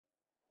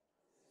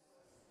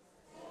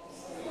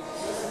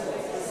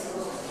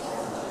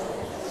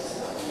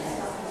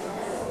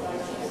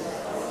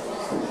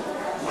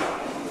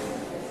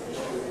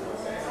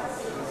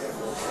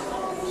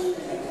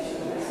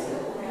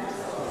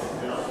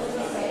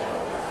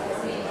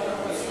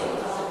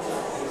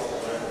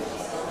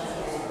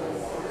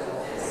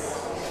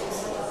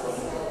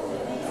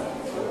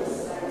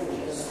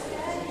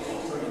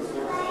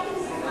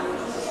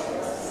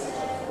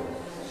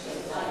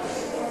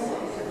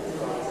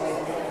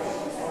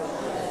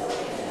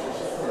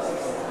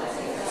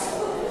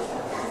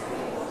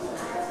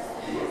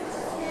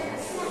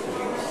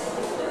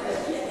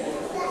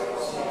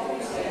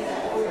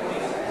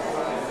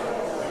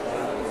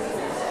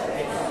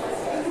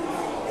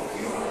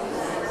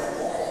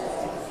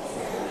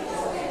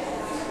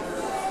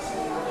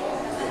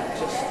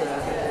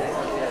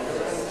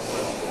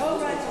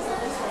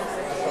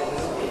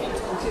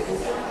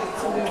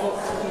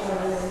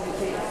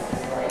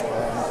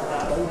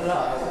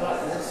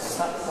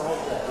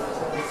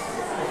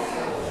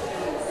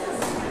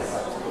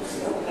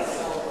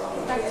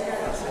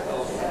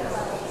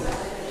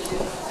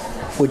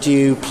Would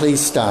you please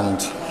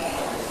stand?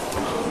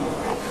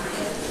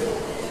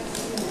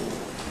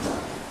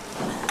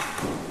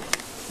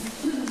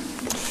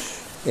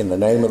 In the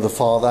name of the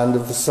Father, and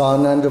of the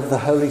Son, and of the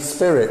Holy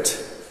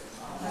Spirit.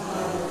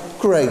 Amen.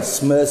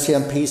 Grace, mercy,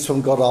 and peace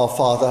from God our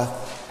Father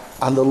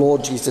and the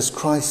Lord Jesus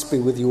Christ be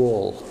with you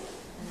all.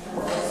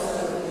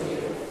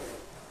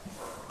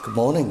 Good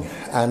morning,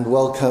 and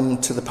welcome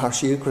to the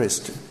Parish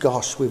Eucharist.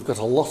 Gosh, we've got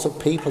a lot of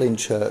people in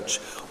church,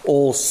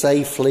 all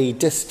safely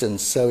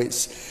distanced, so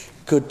it's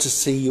good to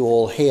see you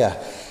all here.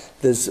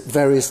 There's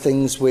various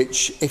things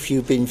which, if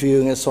you've been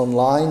viewing us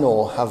online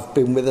or have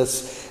been with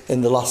us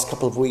in the last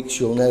couple of weeks,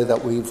 you'll know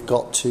that we've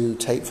got to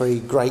take very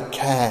great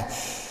care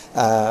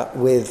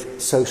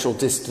with social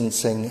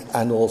distancing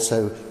and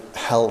also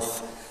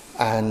health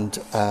and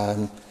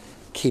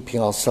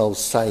keeping ourselves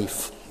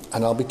safe.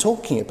 And I'll be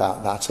talking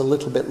about that a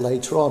little bit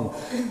later on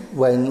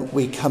when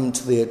we come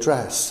to the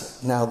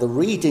address. Now, the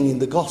reading in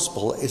the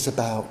Gospel is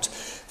about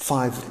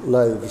 5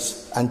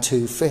 loaves and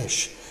 2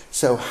 fish.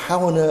 So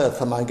how on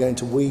earth am I going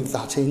to weave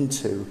that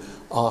into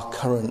our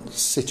current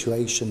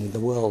situation in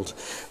the world?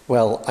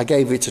 Well, I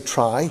gave it a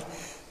try.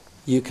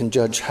 You can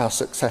judge how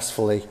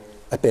successfully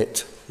a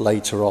bit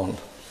later on.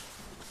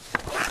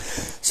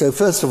 So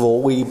first of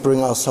all, we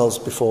bring ourselves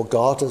before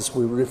God as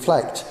we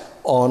reflect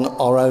on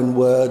our own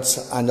words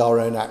and our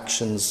own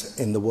actions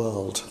in the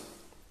world.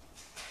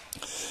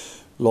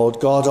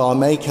 Lord God, our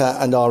Maker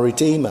and our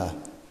Redeemer,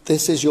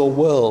 this is your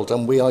world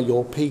and we are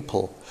your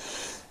people.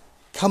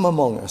 Come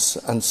among us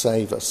and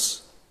save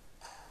us.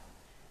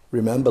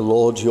 Remember,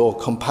 Lord, your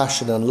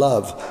compassion and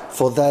love,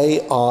 for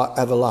they are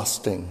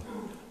everlasting.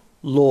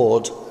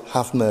 Lord,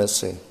 have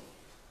mercy.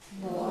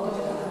 Lord,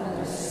 have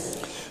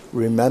mercy.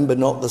 Remember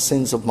not the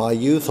sins of my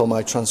youth or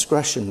my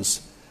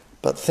transgressions,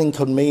 but think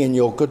on me in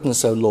your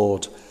goodness, O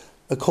Lord,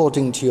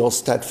 according to your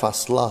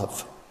steadfast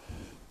love.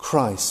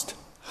 Christ,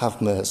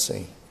 have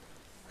mercy.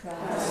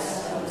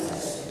 Christ, have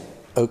mercy.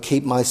 O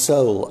keep my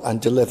soul and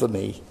deliver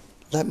me.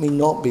 Let me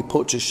not be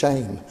put to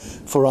shame,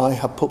 for I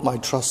have put my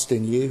trust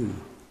in you.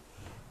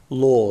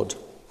 Lord,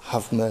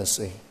 have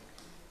mercy.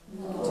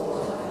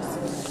 Lord,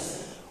 have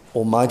mercy.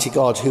 Almighty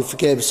God, who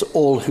forgives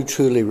all who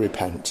truly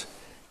repent,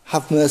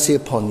 have mercy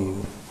upon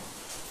you,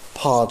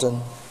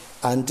 pardon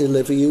and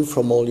deliver you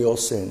from all your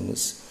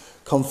sins,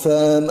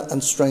 confirm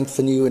and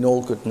strengthen you in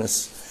all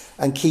goodness,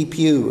 and keep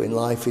you in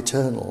life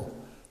eternal,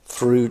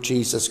 through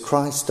Jesus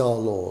Christ our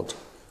Lord.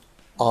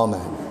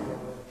 Amen.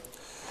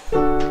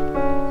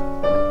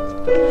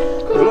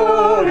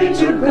 Glory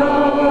to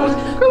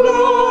God,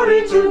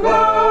 glory to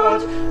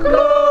God,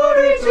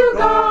 glory to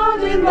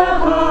God in the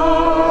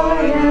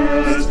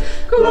highest,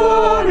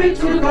 glory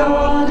to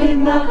God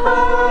in the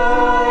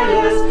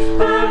highest,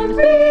 and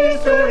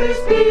peace to his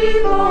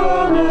people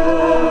on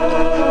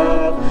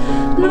earth.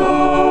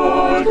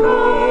 Lord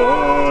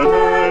God,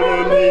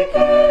 heavenly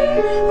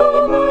King,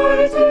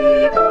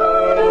 almighty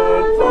God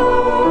and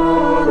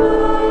Father,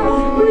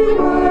 we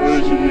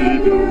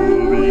worship you,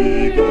 we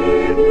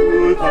give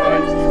you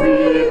thanks, we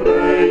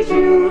praise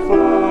you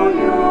for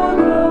your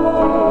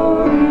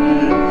glory.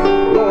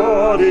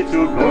 Glory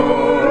to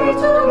God,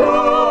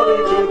 glory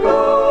to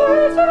God,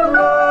 glory to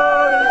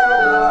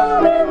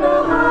God in the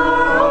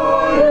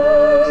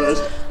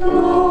highest.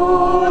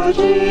 Lord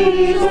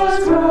Jesus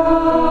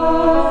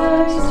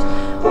Christ,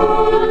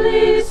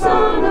 only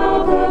Son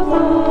of the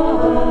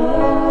Father,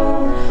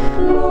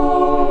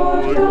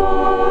 Lord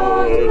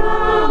God,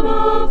 Lamb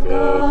of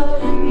God,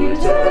 you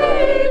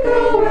take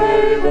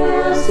away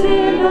the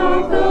sin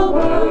of the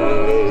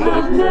world,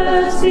 have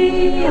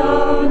mercy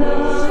on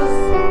us.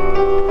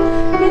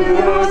 You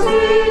are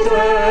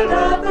seated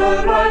at the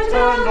right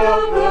hand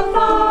of the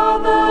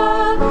Father,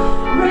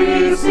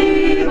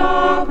 receive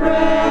our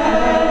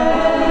prayer.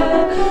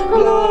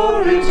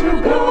 Glory to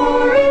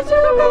glory to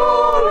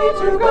glory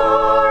to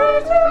glory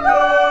to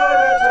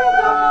glory to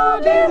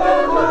God in the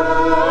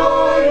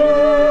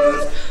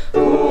highest.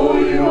 For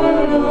you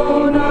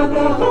alone are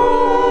the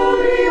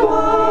Holy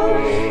One,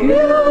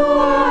 you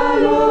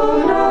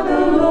alone are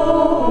the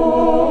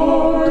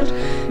Lord,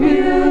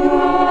 you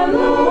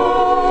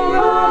alone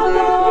are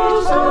the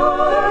Most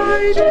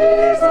High,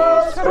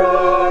 Jesus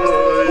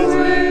Christ,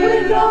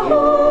 with the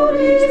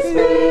Holy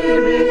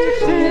Spirit,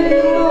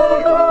 in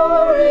the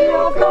glory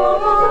of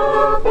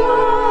God the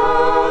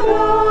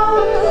Father.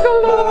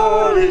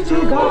 Glory to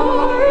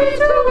glory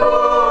to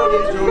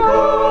glory to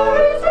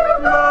glory to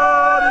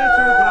glory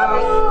to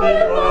God in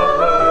the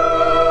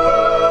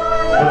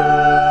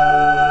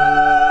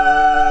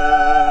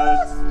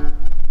highest.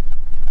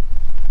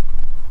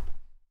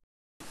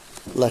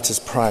 Let us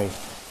pray.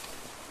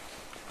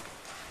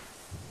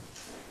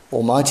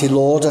 Almighty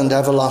Lord and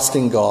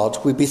everlasting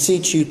God, we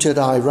beseech you to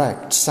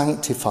direct,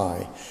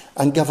 sanctify,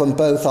 and govern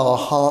both our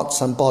hearts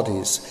and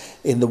bodies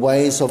in the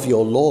ways of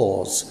your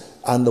laws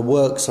and the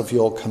works of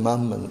your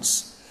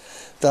commandments,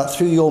 that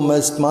through your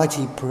most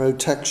mighty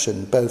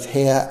protection, both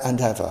here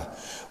and ever,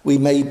 we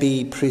may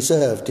be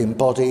preserved in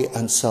body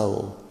and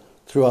soul,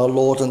 through our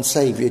Lord and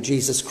Saviour,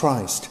 Jesus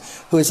Christ,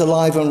 who is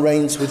alive and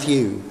reigns with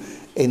you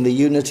in the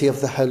unity of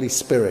the Holy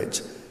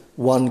Spirit,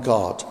 one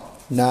God,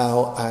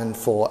 now and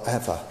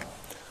forever.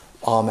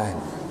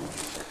 Amen.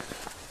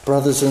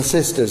 Brothers and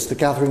sisters, the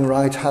gathering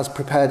rite has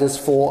prepared us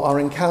for our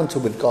encounter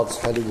with God's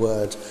holy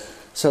word.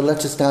 So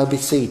let us now be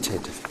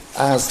seated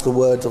as the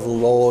word of the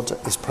Lord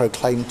is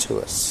proclaimed to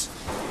us.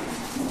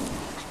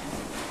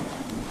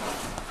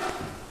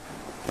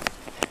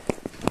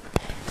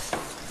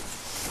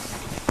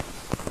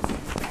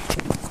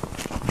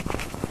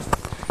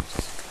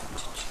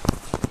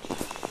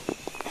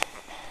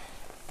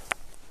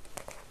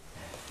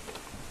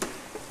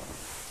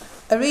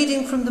 A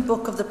reading from the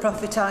book of the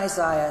prophet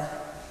Isaiah.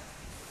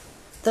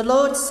 The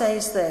Lord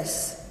says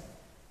this: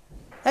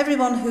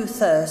 "Everyone who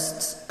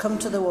thirsts, come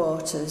to the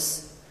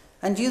waters,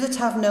 and you that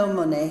have no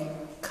money,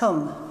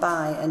 come,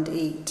 buy and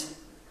eat.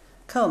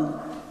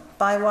 Come,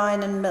 buy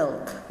wine and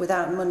milk,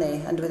 without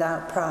money and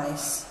without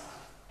price.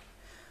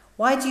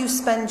 Why do you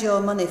spend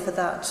your money for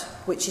that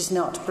which is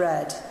not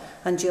bread,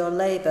 and your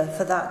labour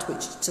for that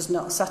which does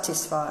not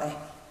satisfy?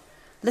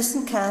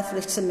 Listen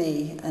carefully to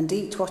me, and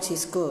eat what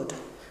is good,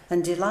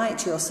 and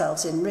delight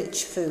yourselves in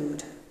rich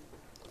food.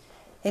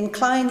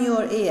 Incline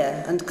your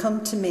ear and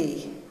come to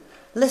me.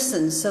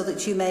 Listen so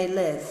that you may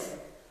live.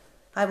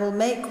 I will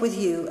make with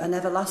you an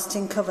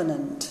everlasting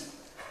covenant,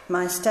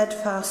 my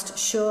steadfast,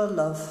 sure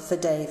love for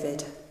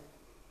David.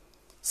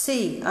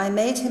 See, I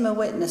made him a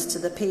witness to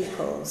the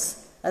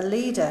peoples, a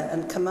leader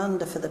and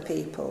commander for the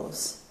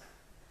peoples.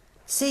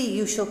 See,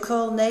 you shall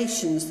call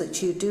nations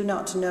that you do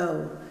not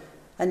know,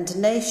 and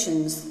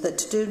nations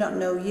that do not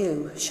know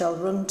you shall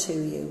run to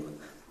you,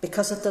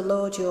 because of the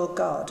Lord your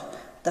God,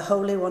 the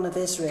Holy One of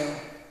Israel,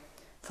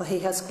 for he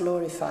has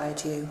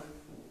glorified you."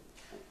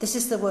 This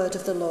is the word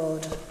of the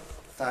Lord.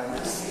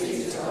 Thanks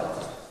be to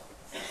God.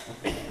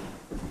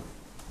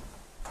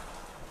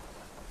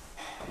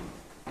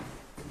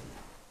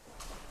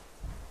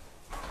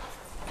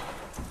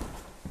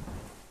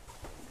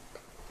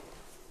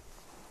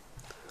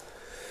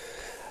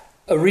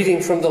 A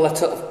reading from the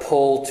letter of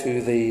Paul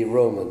to the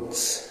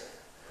Romans.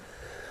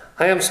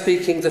 I am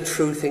speaking the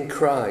truth in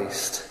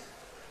Christ.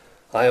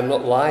 I am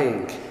not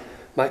lying.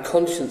 My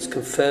conscience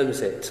confirms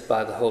it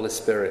by the Holy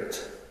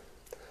Spirit.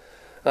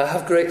 I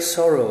have great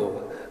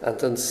sorrow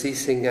and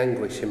unceasing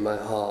anguish in my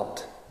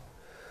heart,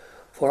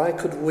 for I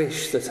could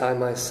wish that I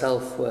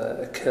myself were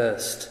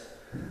accursed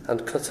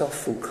and cut off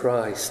from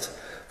Christ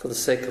for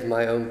the sake of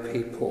my own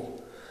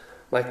people,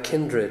 my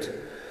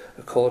kindred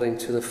according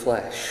to the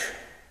flesh.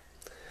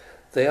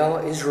 They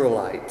are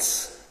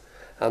Israelites,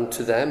 and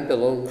to them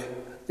belong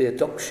the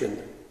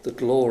adoption, the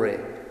glory,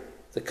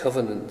 the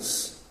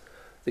covenants,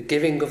 the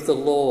giving of the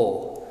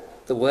law,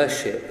 the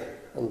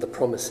worship, and the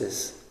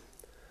promises.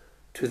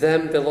 To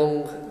them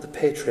belong the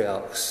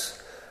patriarchs,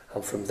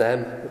 and from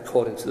them,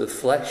 according to the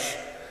flesh,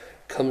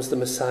 comes the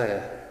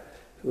Messiah,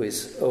 who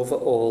is over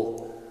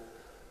all.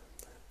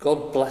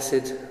 God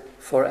blessed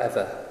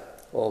forever.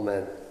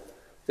 Amen.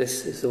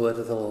 This is the word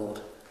of the Lord.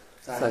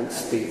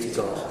 Thanks be to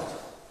God.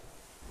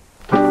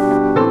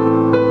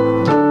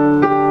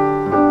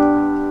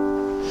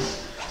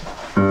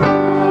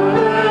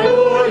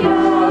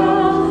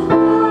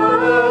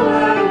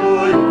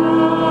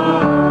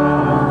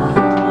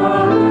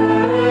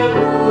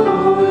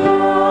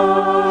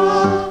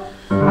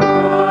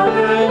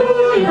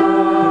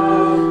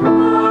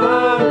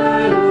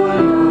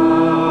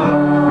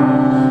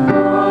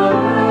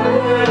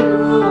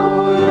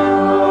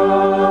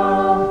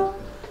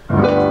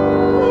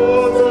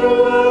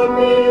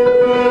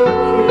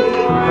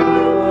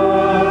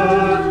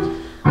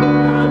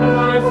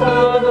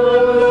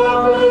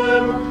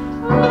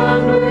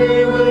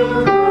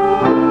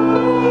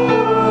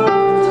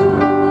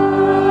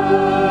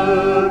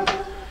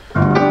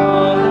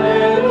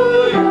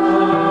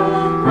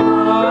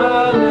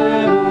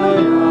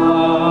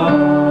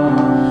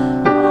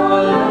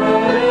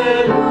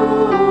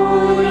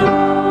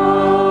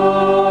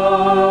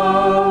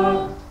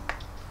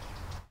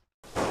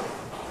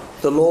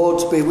 The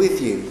Lord be with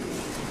you.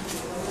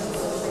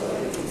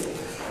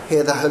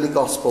 Hear the Holy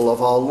Gospel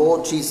of our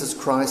Lord Jesus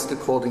Christ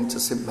according to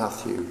St.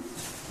 Matthew.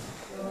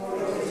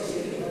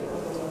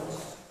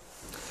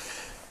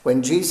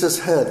 When Jesus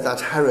heard that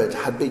Herod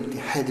had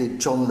beheaded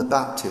John the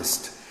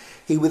Baptist,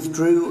 he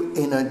withdrew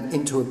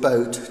into a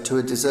boat to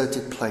a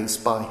deserted place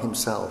by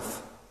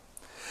himself.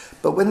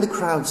 But when the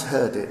crowds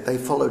heard it, they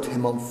followed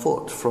him on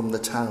foot from the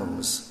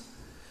towns.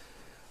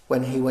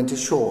 When he went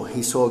ashore,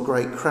 he saw a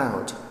great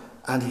crowd,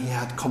 and he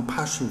had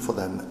compassion for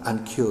them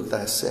and cured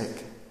their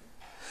sick.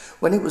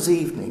 When it was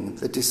evening,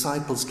 the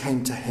disciples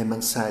came to him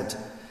and said,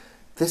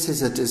 "This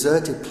is a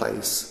deserted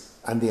place,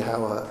 and the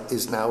hour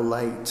is now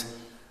late.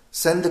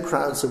 Send the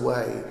crowds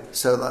away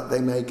so that they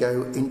may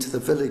go into the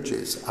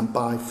villages and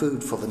buy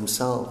food for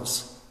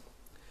themselves."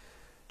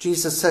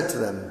 Jesus said to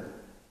them,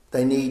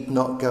 "They need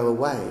not go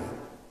away.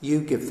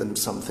 You give them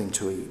something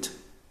to eat."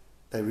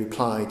 They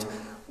replied,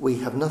 "We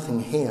have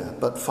nothing here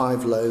but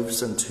 5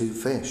 loaves and 2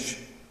 fish."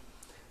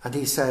 And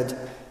he said,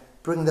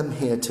 "Bring them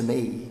here to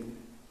me."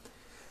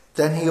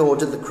 Then he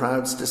ordered the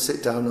crowds to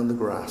sit down on the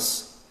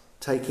grass.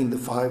 Taking the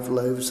 5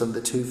 loaves and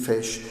the 2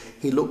 fish,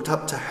 he looked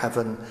up to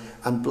heaven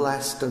and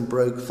blessed and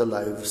broke the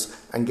loaves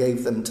and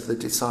gave them to the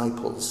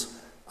disciples,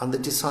 and the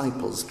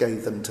disciples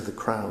gave them to the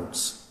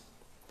crowds.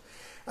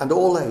 And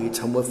all ate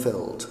and were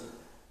filled,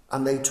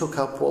 and they took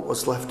up what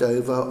was left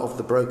over of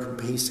the broken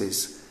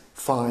pieces,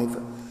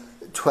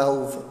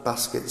 12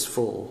 baskets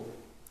full.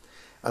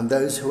 And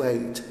those who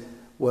ate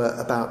were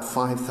about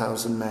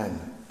 5,000 men,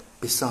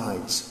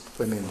 besides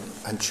women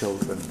and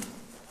children.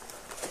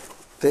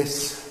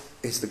 This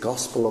is the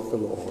gospel of the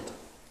Lord.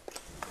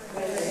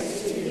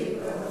 Praise to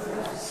you, O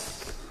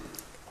Christ.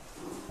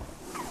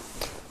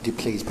 Would you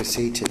please be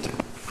seated?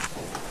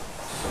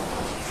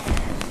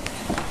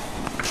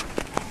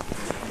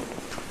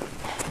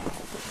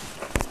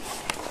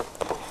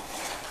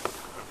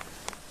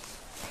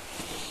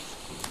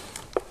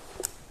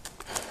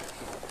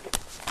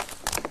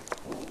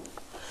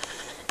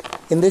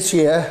 In this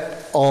year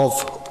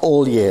of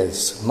all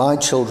years, my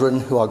children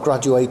who are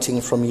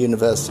graduating from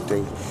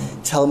university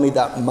tell me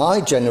that my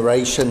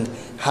generation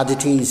had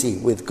it easy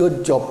with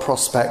good job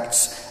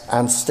prospects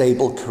and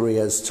stable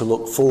careers to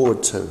look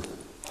forward to.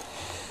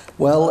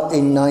 Well,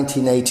 in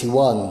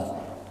 1981,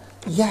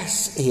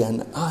 yes,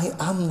 Ian, I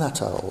am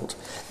that old.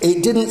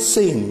 It didn't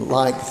seem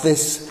like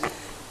this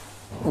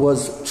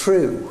was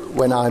true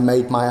when I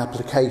made my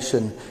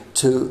application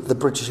to the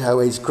British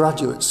Airways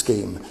graduate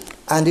scheme,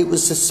 and it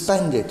was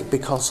suspended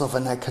because of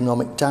an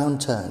economic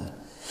downturn.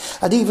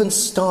 And even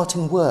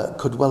starting work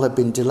could well have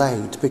been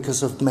delayed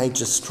because of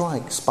major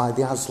strikes by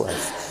the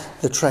ASLEF,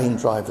 the train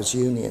drivers'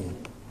 union.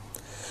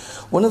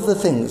 One of the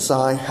things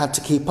I had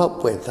to keep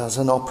up with as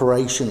an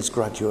operations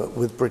graduate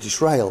with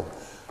British Rail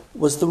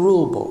was the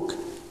rule book,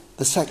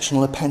 the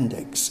sectional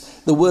appendix,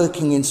 the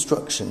working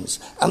instructions,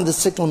 and the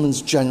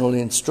signalman's general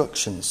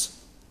instructions.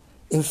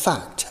 In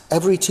fact,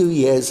 every 2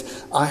 years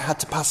I had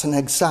to pass an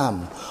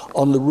exam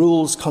on the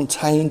rules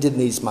contained in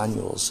these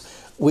manuals,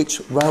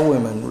 which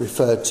railwaymen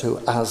referred to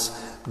as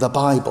the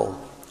Bible,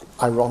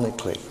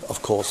 ironically,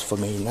 of course, for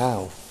me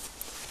now.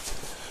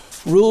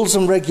 Rules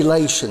and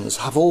regulations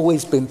have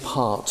always been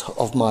part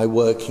of my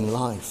working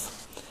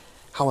life.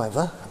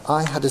 However,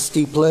 I had a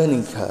steep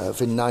learning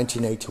curve in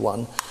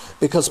 1981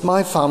 because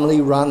my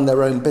family ran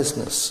their own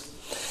business.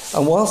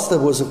 And whilst there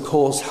was, of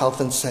course,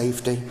 health and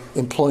safety,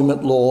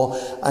 employment law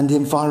and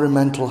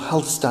environmental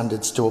health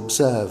standards to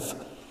observe,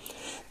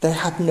 they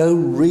had no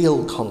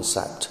real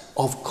concept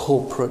of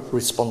corporate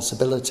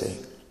responsibility.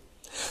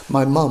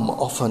 My mum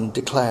often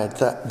declared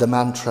that the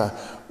mantra,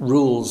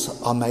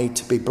 "rules are made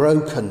to be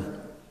broken."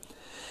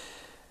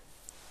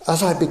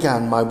 As I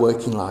began my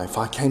working life,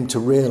 I came to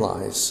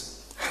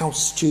realise how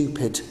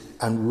stupid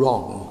and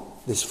wrong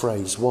this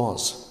phrase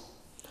was.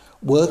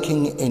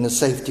 Working in a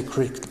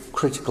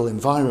safety-critical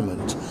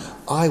environment,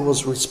 I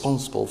was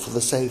responsible for the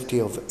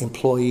safety of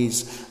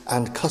employees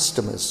and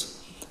customers,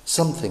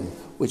 something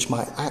which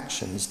my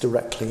actions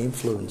directly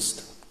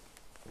influenced.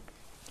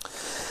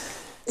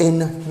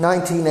 In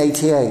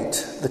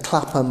 1988, the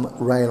Clapham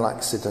rail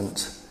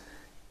accident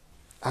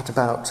at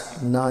about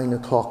 9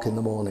 o'clock in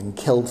the morning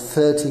killed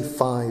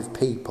 35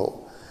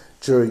 people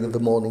during the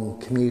morning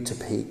commuter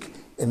peak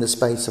in the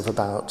space of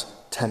about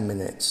 10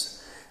 minutes.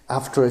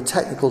 After a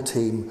technical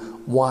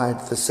team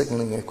wired the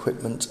signalling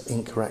equipment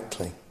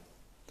incorrectly.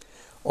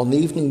 On the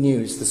evening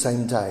news the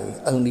same day,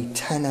 only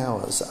 10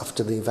 hours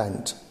after the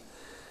event,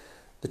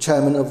 the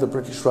chairman of the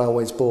British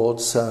Railways Board,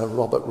 Sir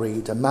Robert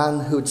Reid, a man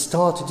who had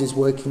started his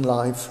working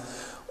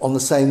life on the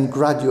same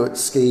graduate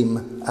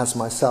scheme as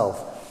myself,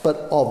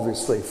 but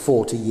obviously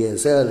 40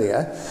 years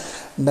earlier,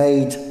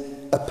 made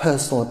a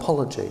personal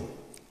apology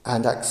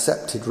and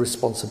accepted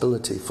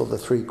responsibility for the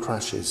 3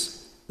 crashes,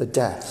 the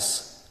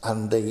deaths,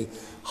 and the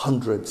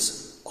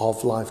hundreds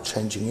of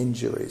life-changing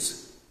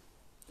injuries.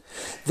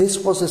 This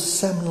was a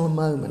seminal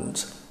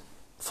moment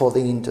for the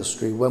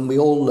industry when we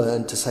all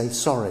learned to say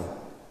sorry,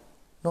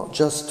 not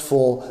just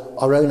for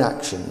our own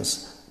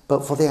actions,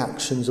 but for the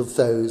actions of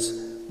those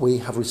we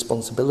have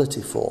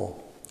responsibility for,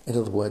 in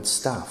other words,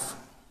 staff.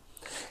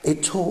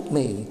 It taught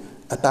me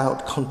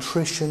about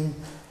contrition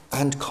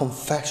and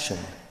confession,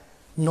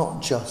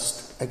 not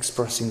just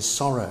expressing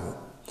sorrow.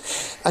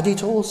 And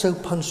it also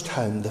punched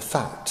home the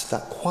fact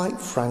that,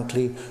 quite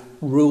frankly,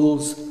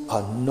 rules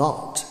are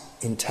not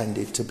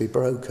intended to be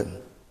broken.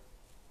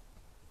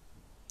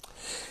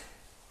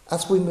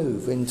 As we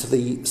move into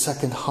the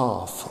second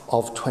half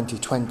of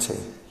 2020,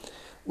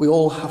 we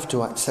all have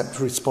to accept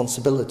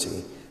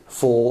responsibility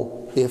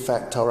for the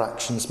effect our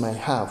actions may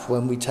have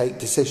when we take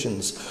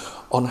decisions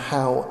on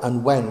how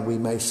and when we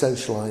may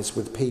socialise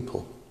with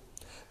people,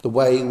 the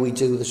way we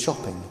do the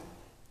shopping,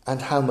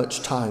 and how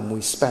much time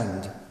we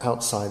spend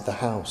outside the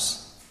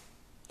house.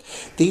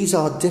 These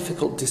are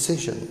difficult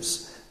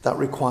decisions that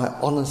require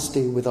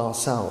honesty with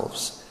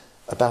ourselves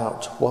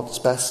about what's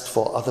best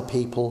for other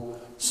people,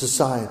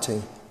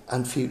 society,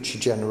 and future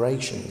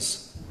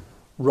generations,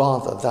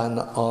 rather than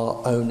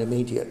our own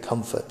immediate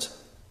comfort.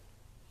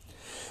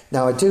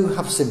 Now, I do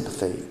have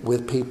sympathy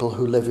with people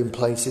who live in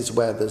places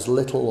where there's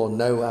little or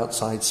no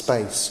outside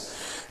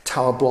space,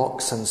 tower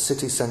blocks and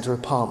city centre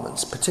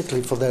apartments,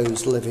 particularly for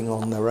those living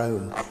on their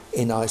own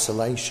in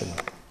isolation.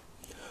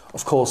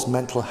 Of course,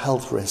 mental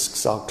health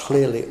risks are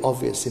clearly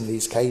obvious in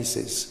these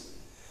cases.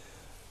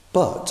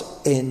 But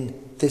in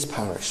this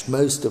parish,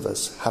 most of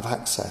us have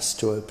access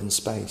to open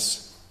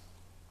space.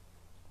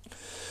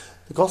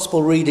 The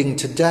Gospel reading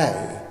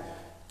today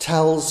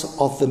tells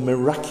of the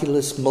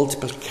miraculous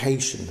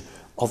multiplication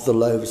of the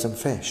loaves and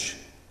fish.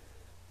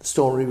 The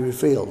story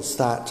reveals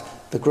that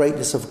the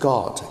greatness of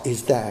God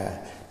is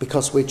there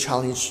because we're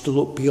challenged to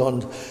look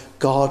beyond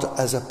God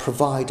as a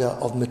provider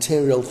of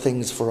material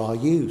things for our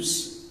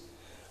use.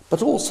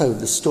 But also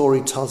the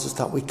story tells us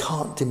that we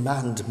can't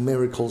demand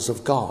miracles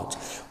of God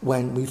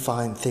when we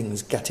find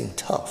things getting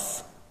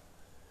tough.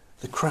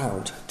 The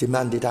crowd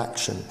demanded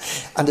action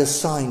and a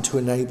sign to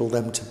enable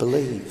them to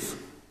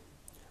believe.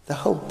 The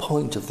whole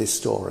point of this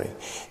story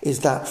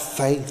is that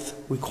faith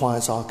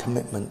requires our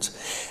commitment,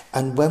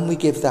 and when we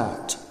give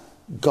that,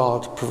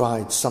 God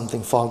provides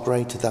something far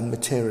greater than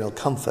material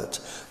comfort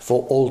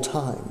for all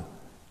time,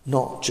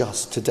 not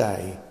just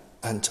today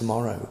and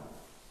tomorrow.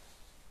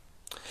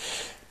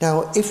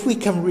 Now, if we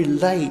can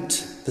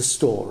relate the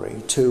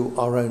story to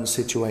our own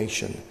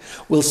situation,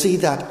 we'll see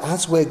that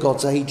as we're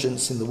God's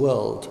agents in the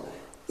world,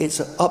 it's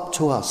up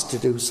to us to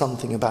do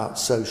something about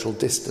social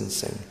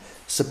distancing,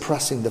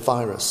 suppressing the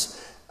virus,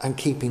 and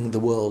keeping the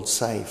world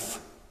safe.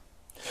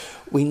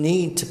 We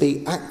need to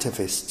be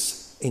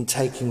activists in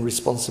taking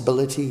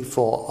responsibility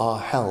for our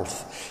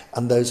health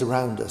and those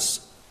around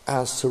us,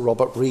 as Sir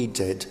Robert Reid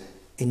did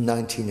in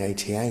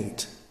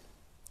 1988.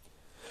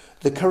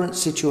 The current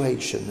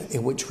situation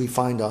in which we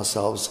find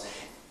ourselves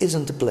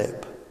isn't a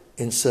blip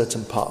in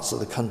certain parts of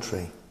the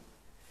country.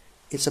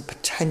 It's a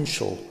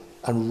potential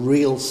and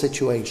real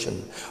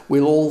situation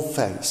we'll all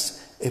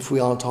face if we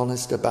aren't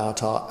honest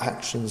about our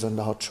actions and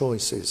our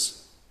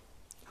choices.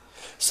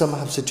 Some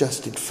have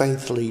suggested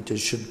faith leaders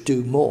should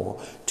do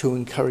more to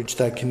encourage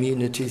their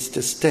communities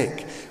to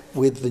stick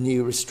with the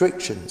new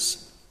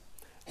restrictions.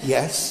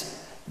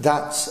 Yes,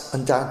 that's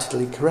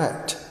undoubtedly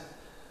correct.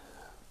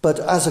 But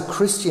as a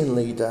Christian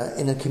leader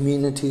in a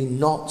community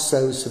not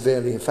so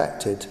severely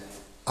affected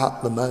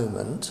at the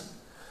moment,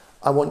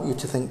 I want you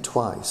to think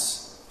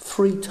twice,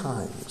 3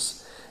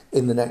 times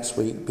in the next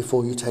week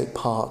before you take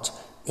part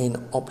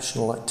in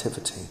optional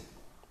activity.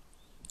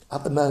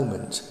 At the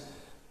moment,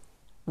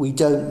 we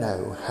don't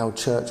know how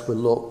church will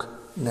look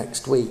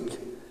next week.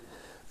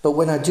 But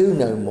when I do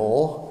know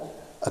more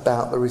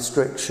about the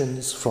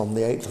restrictions from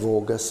the 8th of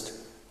August,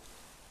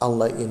 I'll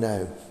let you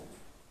know.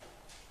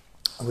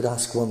 I would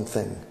ask one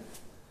thing.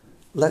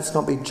 Let's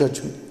not be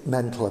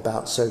judgmental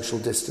about social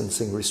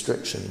distancing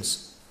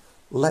restrictions.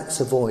 Let's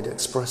avoid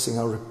expressing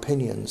our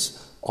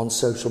opinions on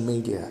social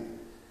media,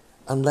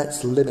 and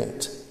let's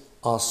limit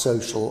our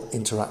social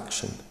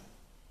interaction.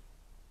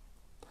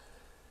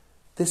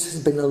 This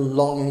has been a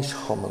longish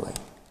homily,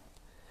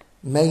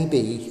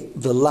 maybe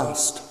the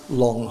last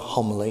long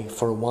homily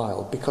for a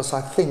while, because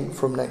I think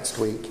from next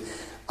week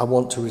I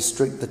want to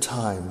restrict the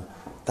time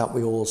that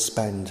we all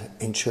spend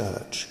in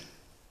church.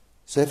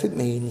 So if it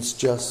means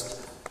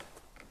just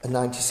a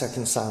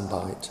 90-second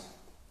soundbite,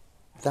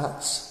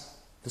 that's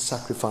the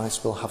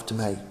sacrifice we'll have to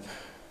make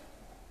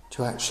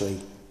to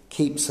actually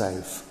keep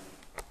safe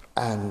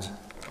and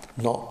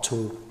not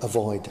to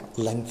avoid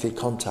lengthy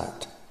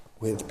contact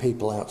with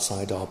people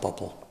outside our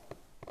bubble.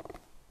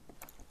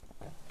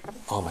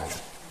 Amen.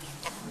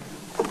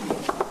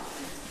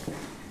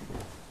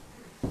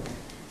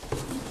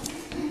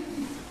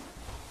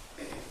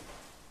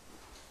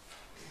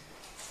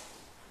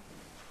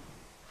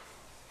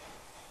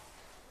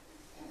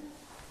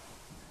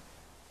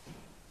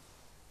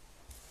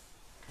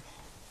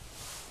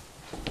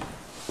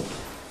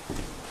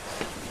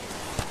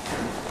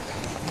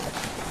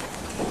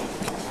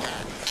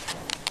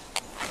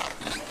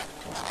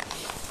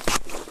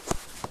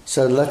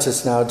 So let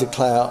us now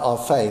declare our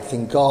faith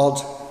in God,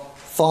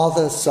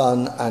 Father,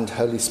 Son, and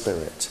Holy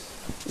Spirit.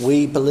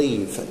 We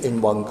believe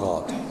in one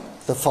God,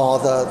 the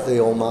Father, the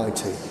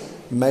Almighty,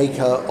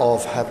 maker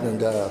of heaven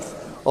and earth,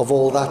 of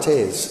all that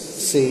is,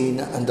 seen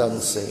and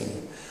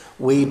unseen.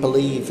 We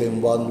believe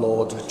in one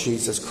Lord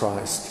Jesus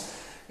Christ,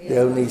 the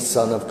only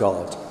Son of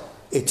God,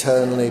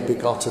 eternally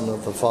begotten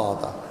of the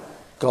Father,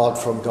 God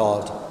from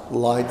God,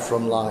 light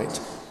from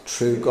light,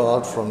 true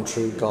God from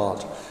true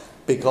God,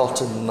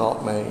 begotten,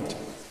 not made,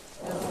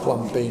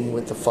 one being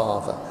with the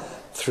Father.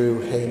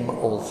 Through him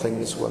all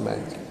things were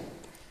made.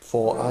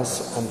 For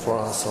us and for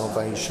our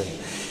salvation,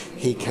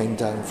 he came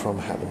down from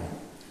heaven,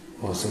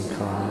 was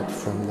incarnate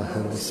from the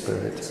Holy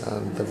Spirit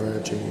and the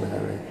Virgin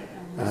Mary,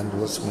 and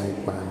was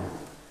made man.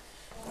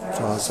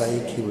 For our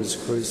sake he was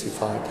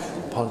crucified,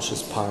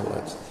 Pontius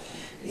Pilate.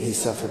 He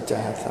suffered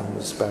death and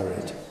was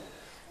buried.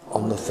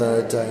 On the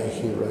third day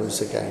he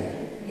rose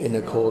again, in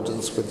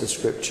accordance with the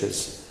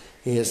Scriptures.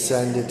 He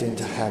ascended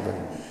into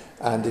heaven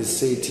and is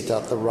seated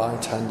at the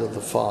right hand of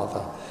the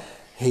Father.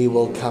 He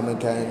will come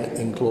again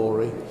in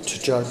glory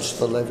to judge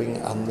the living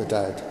and the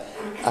dead,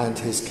 and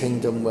his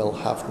kingdom will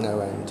have no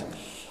end.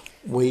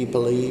 We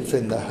believe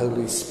in the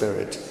Holy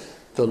Spirit,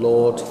 the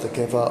Lord, the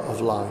giver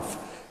of life,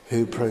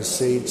 who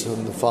proceeds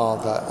from the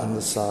Father and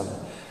the Son,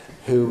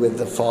 who with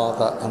the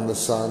Father and the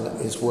Son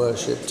is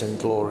worshipped and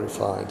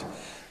glorified,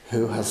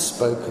 who has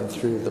spoken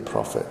through the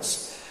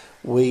prophets.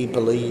 We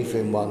believe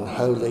in one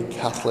holy,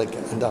 Catholic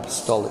and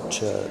Apostolic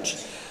Church.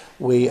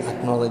 We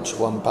acknowledge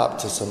one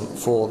baptism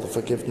for the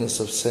forgiveness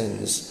of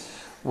sins.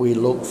 We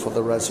look for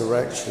the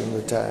resurrection of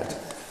the dead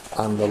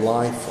and the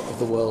life of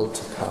the world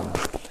to come.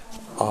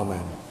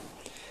 Amen.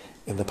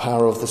 In the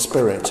power of the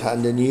Spirit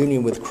and in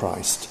union with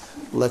Christ,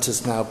 let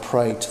us now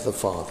pray to the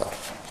Father.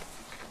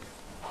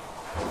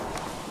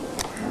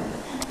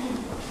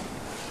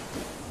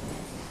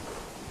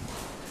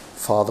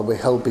 Father, we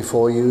hold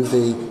before you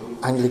the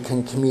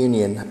Anglican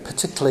Communion,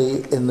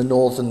 particularly in the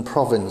Northern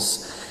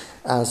Province,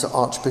 as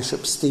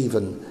Archbishop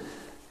Stephen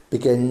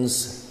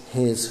begins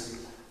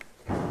his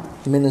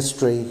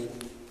ministry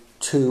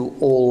to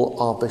all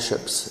our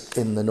bishops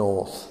in the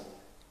North.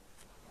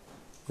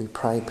 We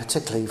pray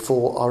particularly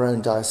for our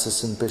own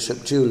diocesan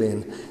Bishop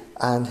Julian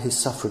and his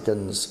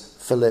suffragans,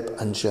 Philip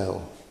and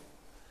Joe,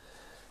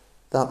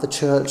 that the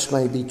Church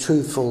may be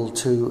truthful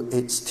to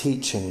its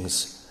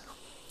teachings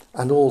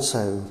and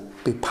also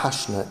be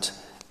passionate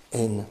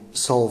in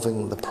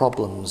solving the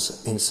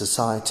problems in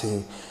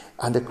society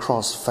and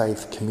across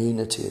faith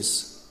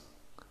communities.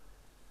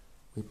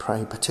 We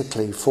pray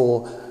particularly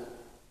for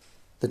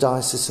the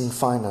diocesan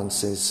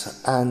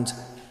finances and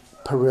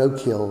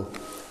parochial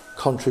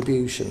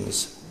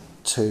contributions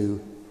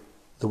to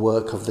the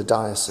work of the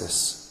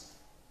diocese.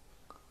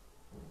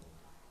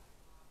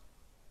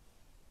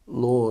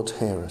 Lord,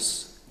 hear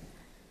us.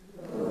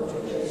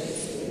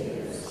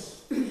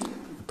 We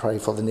pray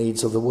for the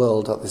needs of the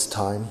world at this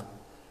time,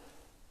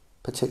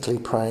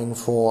 particularly praying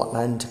for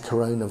an end to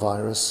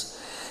coronavirus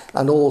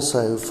and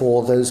also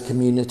for those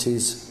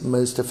communities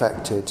most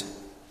affected,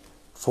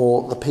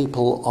 for the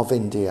people of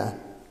India.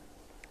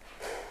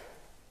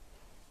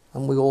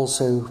 And we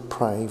also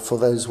pray for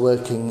those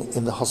working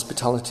in the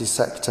hospitality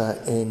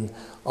sector in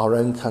our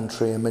own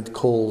country amid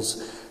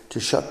calls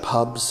to shut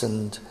pubs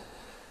and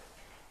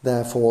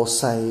therefore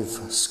save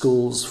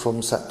schools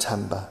from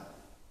September.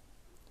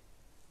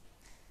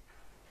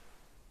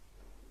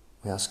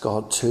 We ask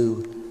God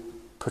to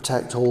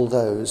protect all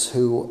those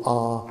who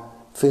are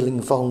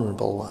feeling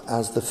vulnerable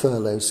as the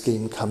furlough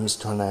scheme comes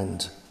to an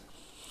end.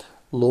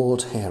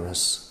 Lord, hear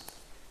us.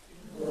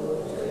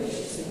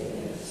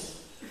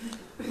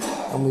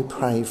 And we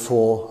pray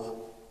for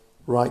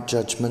right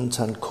judgment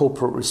and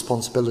corporate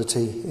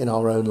responsibility in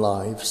our own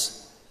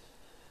lives.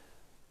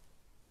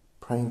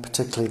 Praying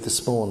particularly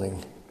this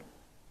morning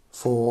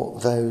for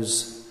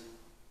those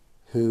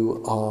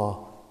who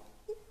are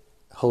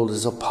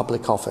holders of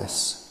public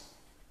office.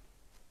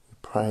 We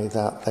pray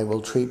that they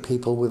will treat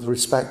people with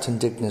respect and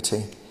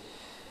dignity,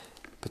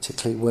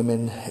 particularly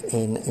women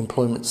in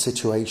employment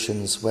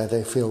situations where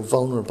they feel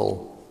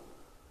vulnerable.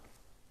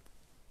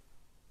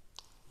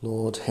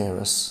 Lord, hear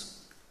us.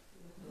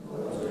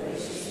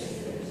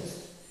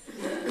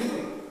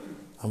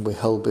 And we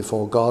hold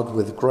before God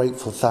with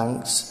grateful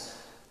thanks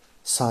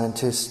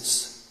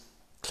scientists,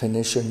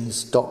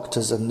 clinicians,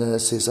 doctors and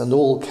nurses and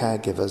all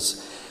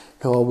caregivers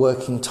who are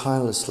working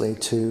tirelessly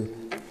to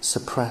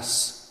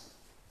suppress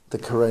the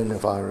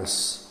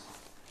coronavirus.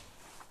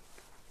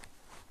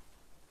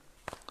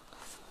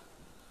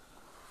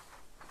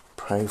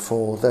 Pray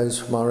for those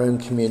from our own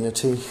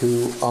community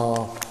who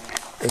are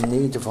in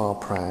need of our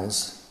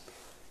prayers,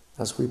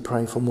 as we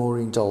pray for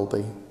Maureen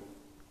Dolby,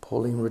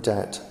 Pauline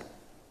Redette,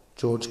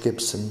 George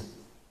Gibson,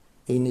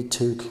 Enid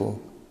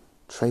Tootle,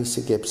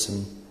 Tracy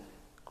Gibson,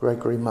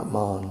 Gregory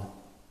McMahon,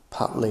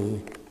 Pat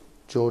Lee,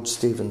 George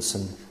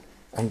Stevenson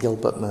and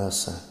Gilbert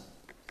Mercer.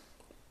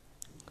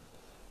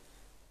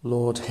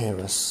 Lord, hear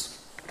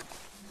us.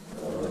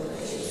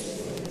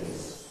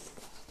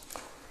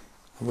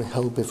 And we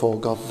hold before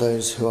God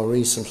those who are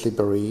recently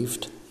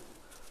bereaved,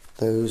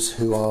 those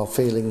who are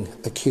feeling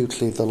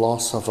acutely the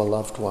loss of a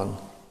loved one.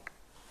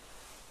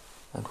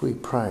 And we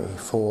pray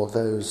for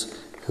those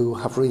who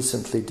have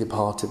recently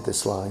departed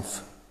this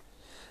life,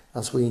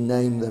 as we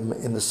name them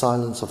in the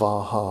silence of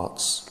our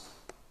hearts.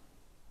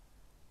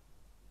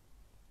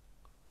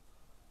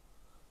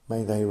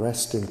 May they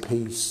rest in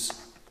peace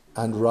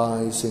and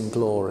rise in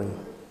glory.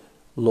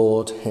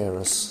 Lord, hear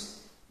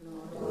us. We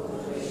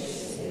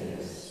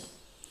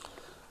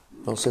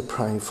also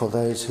pray for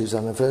those whose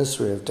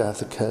anniversary of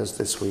death occurs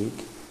this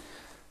week,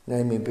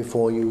 naming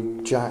before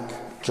you Jack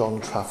John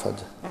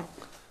Trafford.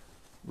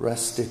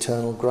 Rest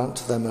eternal grant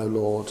to them, O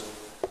Lord,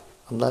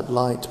 and let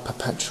light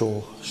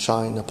perpetual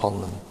shine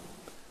upon them.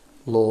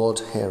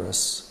 Lord, hear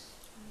us.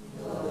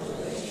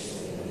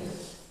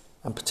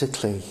 And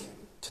particularly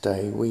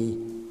today we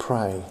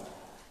pray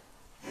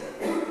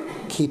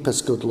keep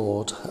us, good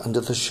Lord, under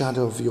the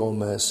shadow of your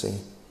mercy.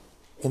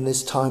 In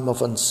this time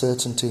of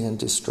uncertainty and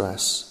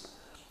distress,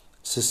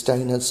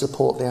 sustain and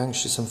support the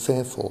anxious and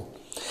fearful,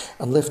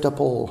 and lift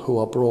up all who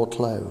are brought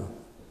low,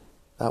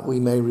 that we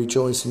may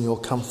rejoice in your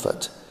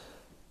comfort,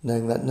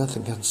 knowing that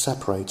nothing can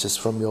separate us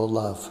from your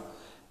love.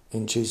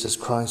 In Jesus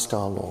Christ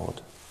our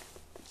Lord.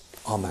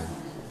 Amen.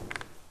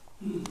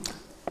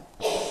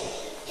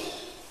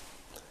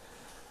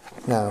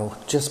 Now,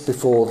 just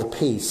before the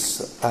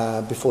peace,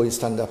 before you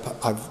stand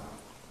up, I'd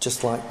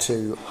just like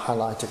to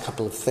highlight a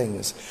couple of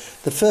things.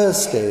 The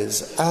first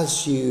is,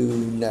 as you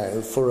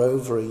know, for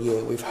over a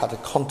year we've had a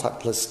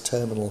contactless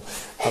terminal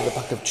at the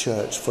back of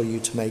church for you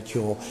to make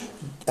your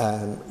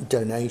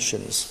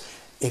donations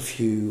if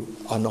you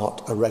are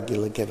not a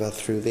regular giver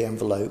through the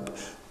envelope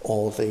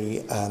or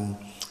the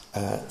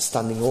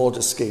standing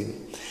order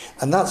scheme.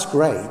 And that's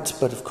great,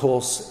 but of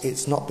course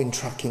it's not been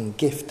tracking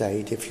gift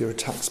aid if you're a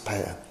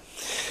taxpayer.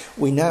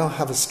 We now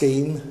have a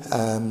scheme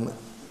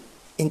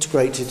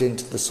integrated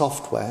into the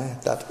software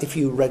that if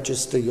you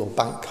register your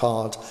bank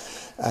card,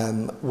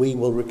 we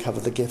will recover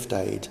the gift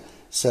aid.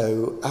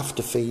 So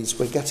after fees,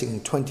 we're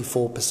getting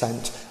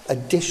 24%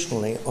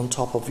 additionally on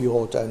top of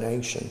your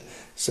donation.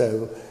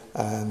 So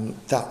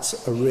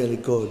that's a really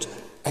good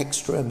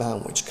extra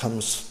amount which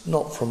comes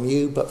not from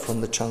you but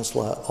from the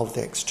Chancellor of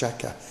the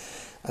Exchequer.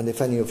 And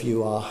if any of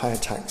you are higher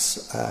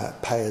tax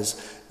payers,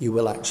 you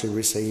will actually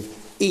receive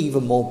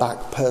even more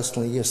back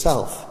personally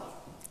yourself.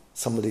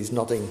 Somebody's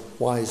nodding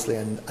wisely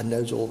and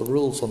knows all the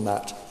rules on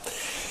that.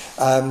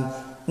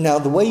 Now,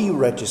 the way you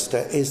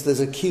register is there's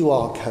a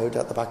QR code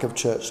at the back of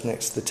church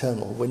next to the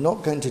terminal. We're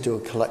not going to do a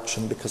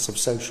collection because of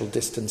social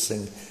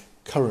distancing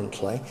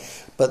currently,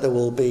 but there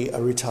will be a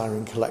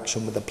retiring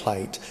collection with a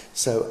plate.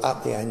 So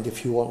at the end,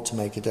 if you want to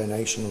make a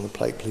donation on the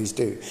plate, please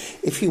do.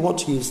 If you want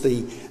to use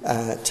the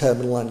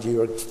terminal and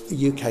you're a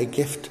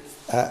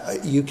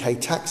UK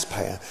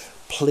taxpayer,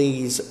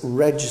 please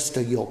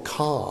register your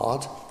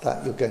card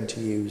that you're going to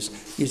use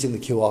using the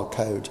QR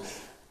code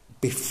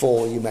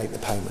before you make the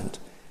payment.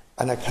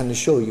 And I can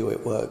assure you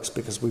it works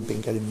because we've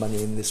been getting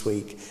money in this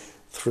week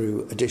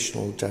through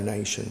additional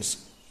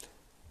donations.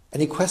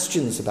 Any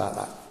questions about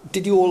that?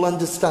 Did you all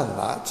understand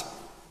that?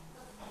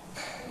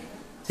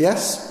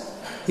 Yes?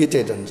 You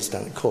did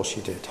understand. Of course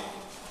you did.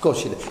 Of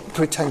course you did.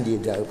 Pretend you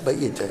don't, but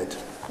you did.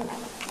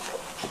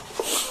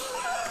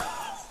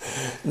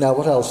 Now,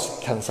 what else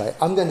can I say?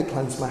 I'm going to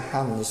cleanse my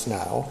hands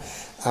now,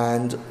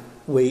 and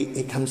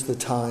it comes to the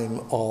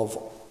time of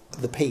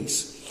the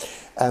peace.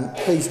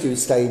 Please do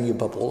stay in your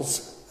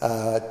bubbles.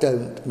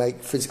 Don't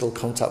make physical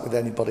contact with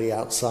anybody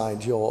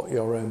outside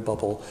your own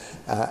bubble.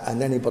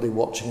 And anybody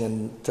watching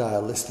and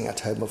listening at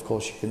home, of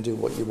course, you can do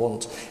what you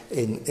want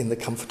in the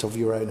comfort of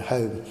your own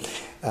home.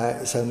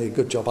 It's only a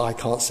good job I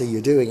can't see you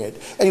doing it.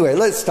 Anyway,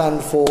 let's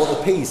stand for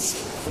the peace.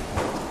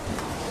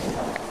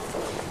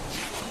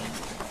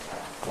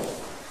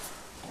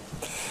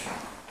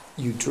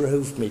 You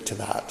drove me to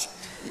that.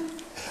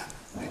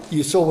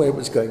 You saw where it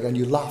was going and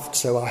you laughed,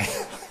 so I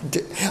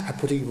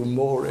put even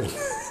more in.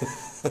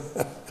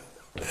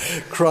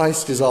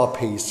 Christ is our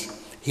peace.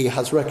 He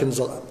has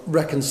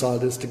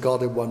reconciled us to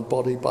God in one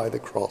body by the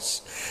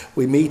cross.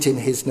 We meet in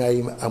his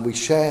name and we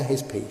share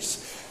his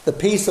peace. The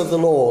peace of the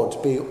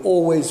Lord be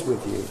always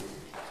with you.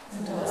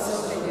 And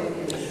also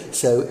with you.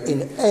 So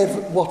in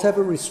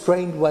whatever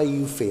restrained way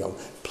you feel,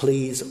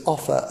 please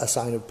offer a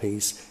sign of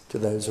peace to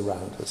those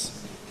around us.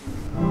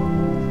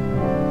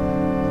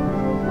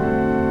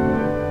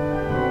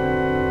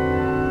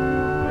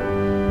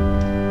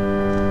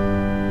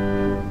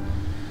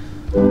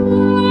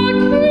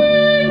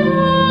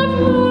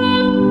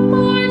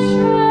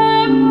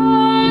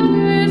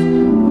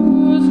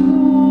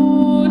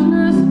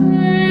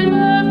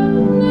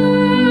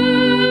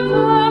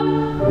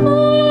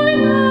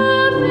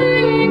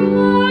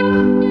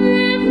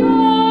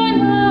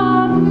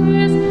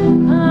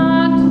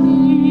 And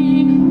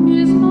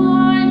he is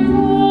mine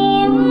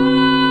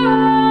forever.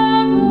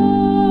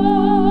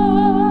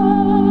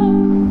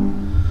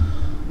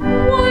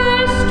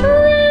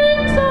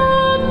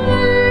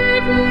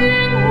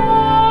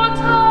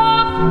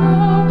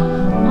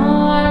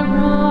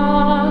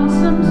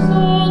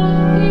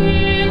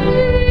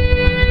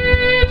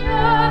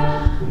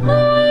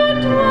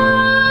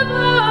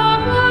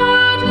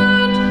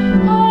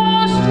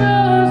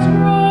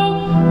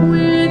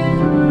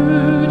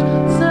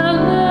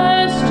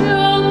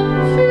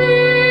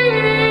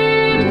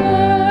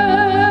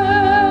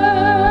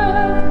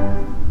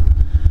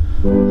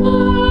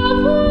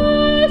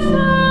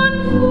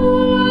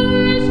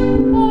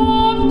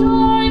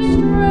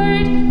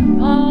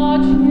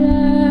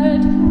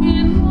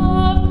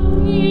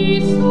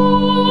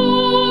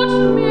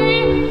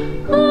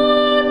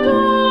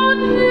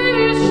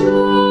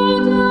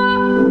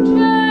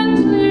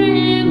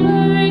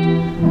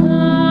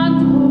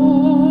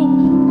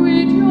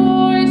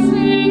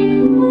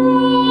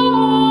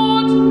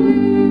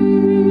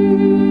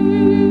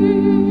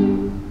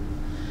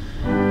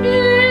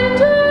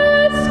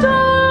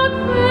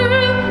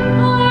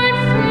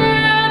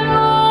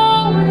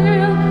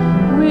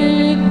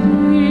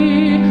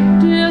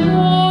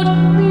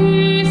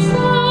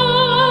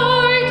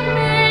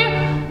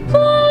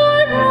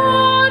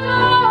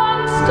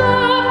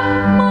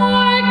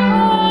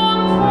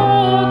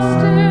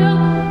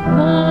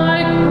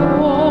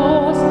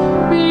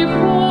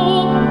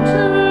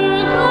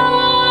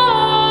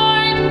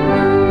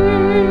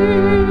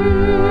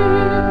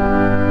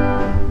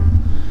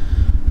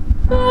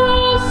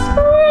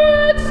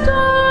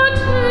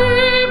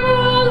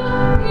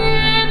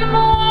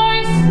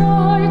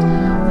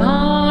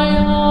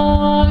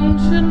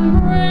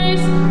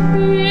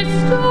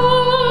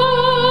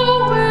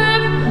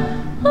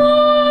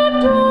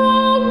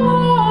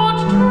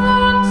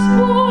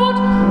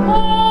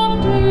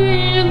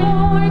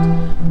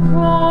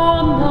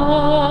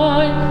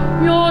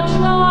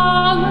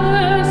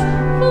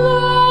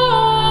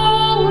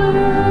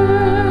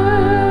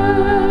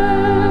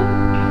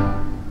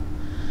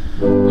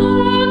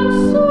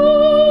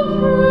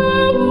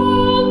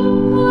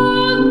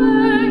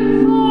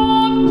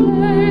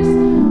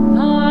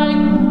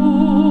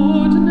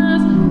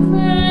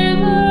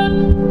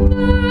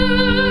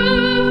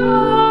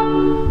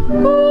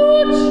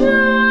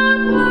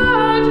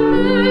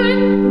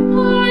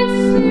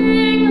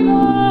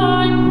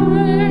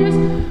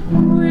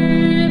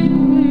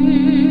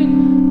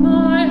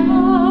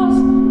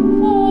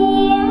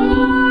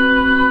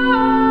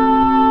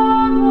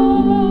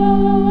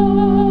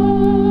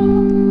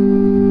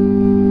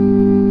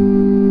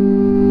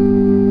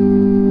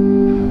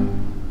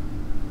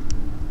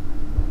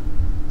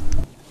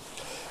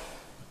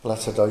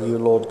 Blessed are you,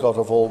 Lord God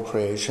of all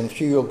creation.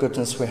 Through your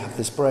goodness we have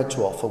this bread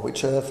to offer,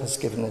 which earth has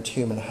given and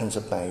human hands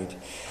have made.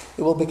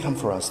 It will become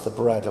for us the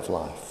bread of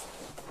life.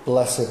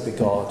 Blessed be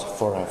God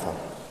forever.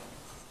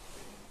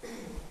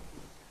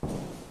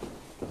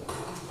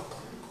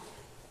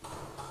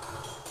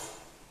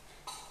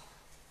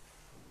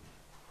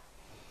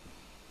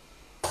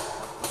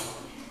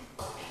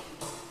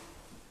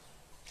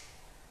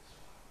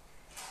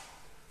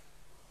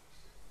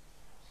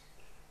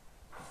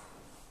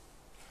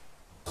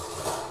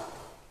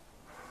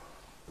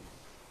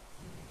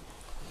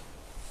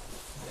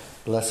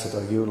 Blessed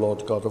are you,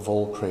 Lord God of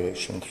all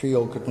creation. Through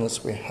your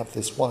goodness we have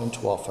this wine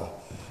to offer,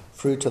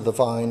 fruit of the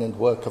vine and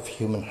work of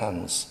human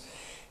hands.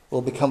 It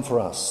will become for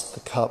us the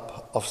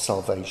cup of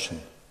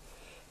salvation.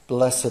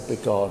 Blessed be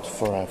God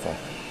forever.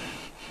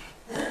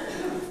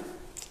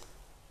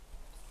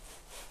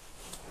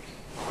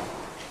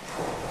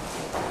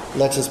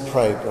 Let us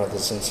pray,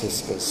 brothers and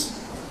sisters.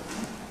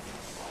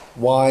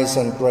 Wise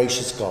and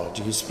gracious God,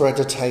 you spread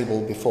a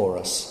table before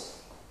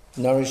us.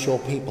 Nourish your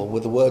people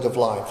with the word of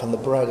life and the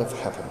bread of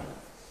heaven.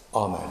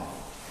 Amen.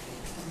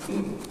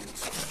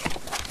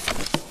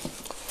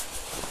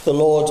 The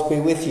Lord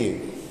be with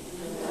you.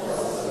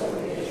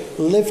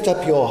 Lift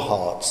up your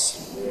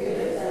hearts.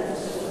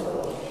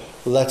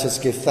 Let us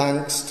give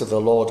thanks to the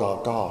Lord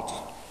our God.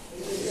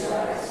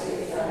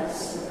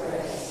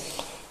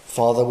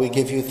 Father, we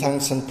give you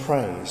thanks and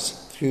praise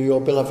through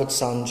your beloved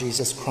Son,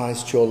 Jesus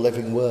Christ, your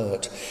living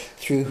word,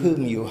 through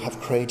whom you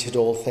have created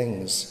all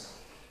things,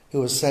 who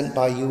was sent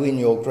by you in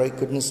your great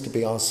goodness to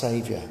be our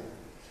Saviour.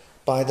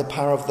 By the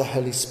power of the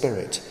Holy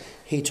Spirit,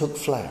 he took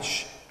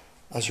flesh.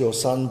 As your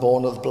Son,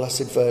 born of the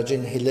Blessed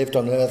Virgin, he lived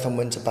on earth and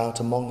went about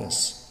among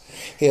us.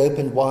 He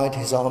opened wide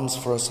his arms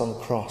for us on the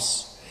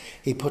cross.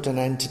 He put an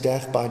end to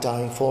death by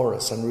dying for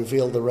us and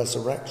revealed the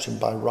resurrection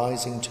by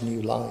rising to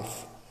new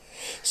life.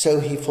 So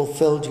he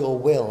fulfilled your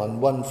will and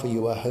won for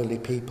you a holy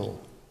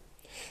people.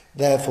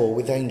 Therefore,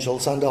 with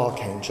angels and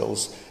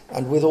archangels,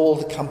 and with all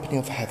the company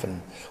of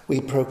heaven,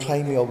 we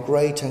proclaim your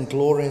great and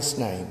glorious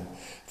name,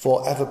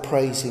 forever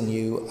praising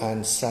you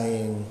and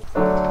saying,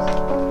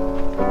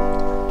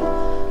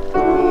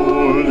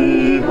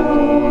 Holy,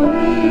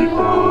 holy,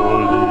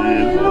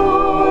 holy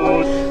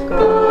Lord,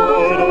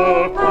 God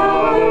of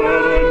power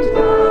and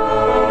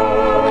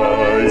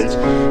might,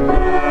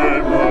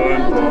 heaven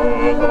and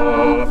earth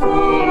are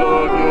full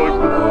of your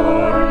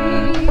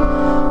glory.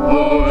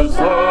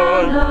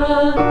 Hosanna,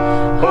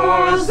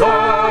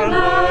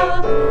 Hosanna,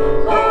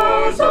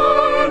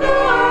 Hosanna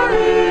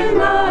in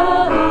the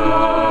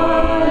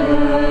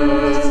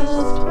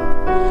highest.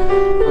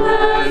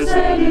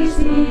 Blessed is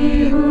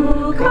he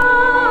who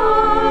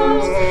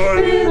comes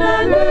in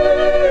the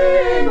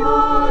name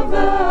of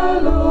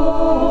the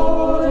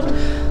Lord.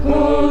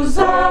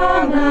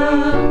 Hosanna,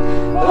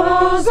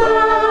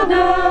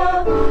 Hosanna,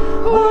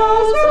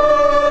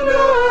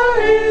 Hosanna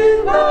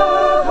in the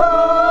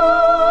highest.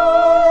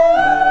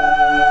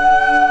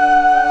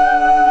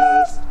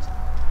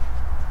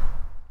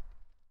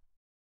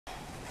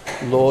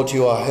 Lord,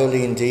 you are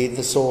holy indeed,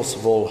 the source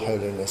of all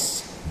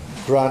holiness.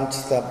 Grant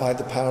that by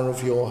the power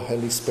of your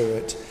Holy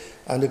Spirit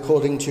and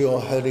according to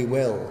your holy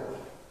will,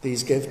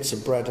 these gifts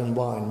of bread and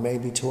wine may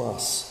be to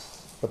us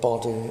the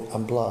body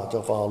and blood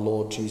of our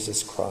Lord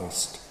Jesus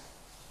Christ,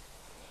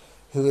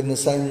 who in the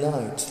same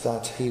night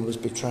that he was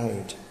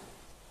betrayed,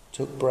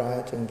 took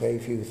bread and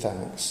gave you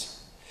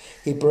thanks.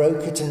 He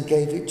broke it and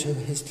gave it to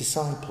his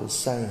disciples,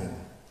 saying,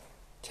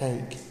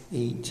 "Take,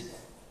 eat.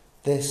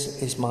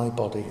 This is my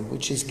body,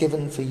 which is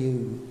given for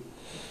you.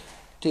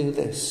 Do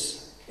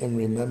this in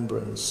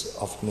remembrance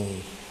of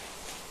me."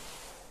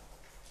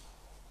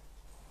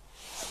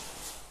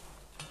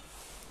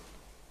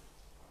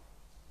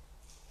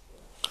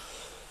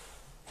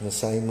 In the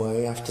same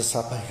way, after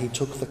supper, he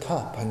took the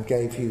cup and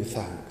gave you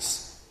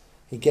thanks.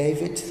 He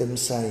gave it to them,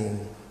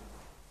 saying,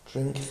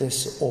 "Drink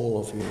this, all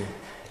of you.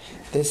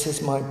 This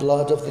is my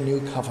blood of the new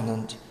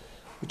covenant,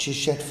 which is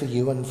shed for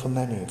you and for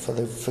many for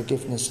the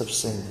forgiveness of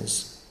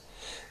sins.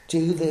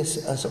 Do this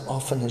as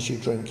often as you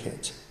drink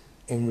it,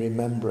 in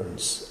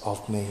remembrance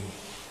of me."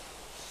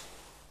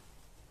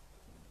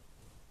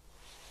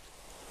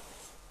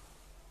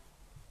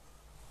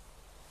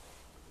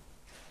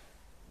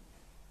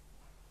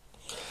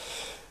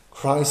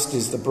 Christ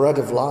is the bread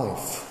of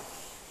life.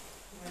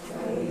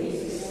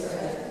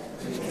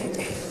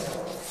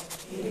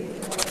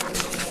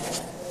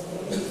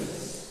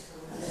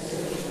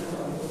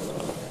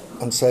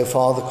 And so,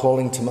 Father,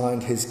 calling to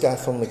mind his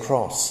death on the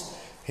cross,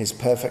 his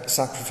perfect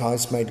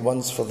sacrifice made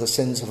once for the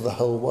sins of the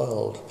whole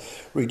world,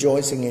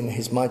 rejoicing in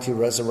his mighty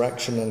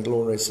resurrection and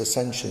glorious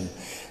ascension,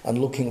 and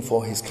looking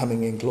for his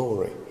coming in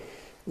glory,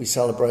 we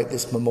celebrate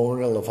this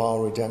memorial of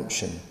our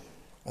redemption.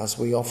 As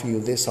we offer you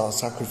this, our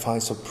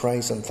sacrifice of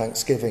praise and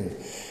thanksgiving,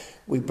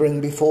 we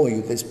bring before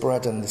you this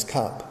bread and this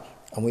cup,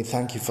 and we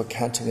thank you for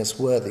counting us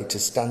worthy to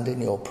stand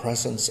in your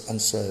presence and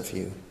serve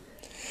you.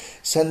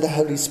 Send the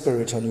Holy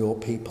Spirit on your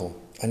people,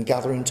 and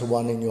gather into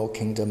one in your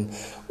kingdom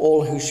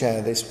all who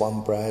share this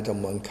one bread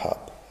and one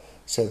cup,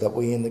 so that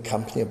we, in the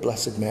company of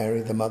Blessed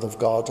Mary, the Mother of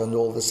God, and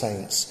all the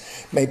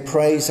saints, may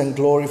praise and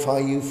glorify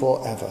you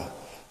forever,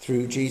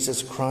 through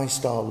Jesus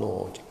Christ our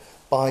Lord,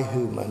 by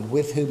whom and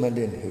with whom and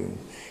in whom,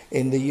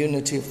 in the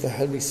unity of the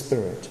Holy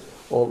Spirit,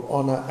 all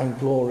honour and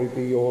glory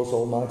be yours,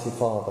 Almighty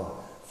Father,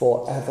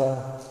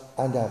 forever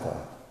and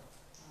ever.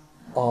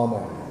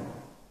 Amen.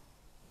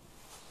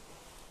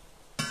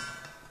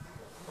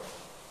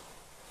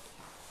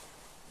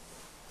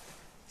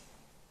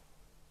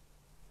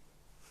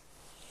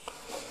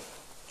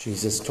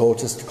 Jesus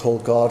taught us to call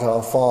God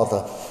our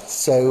Father,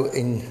 so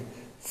in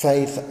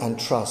faith and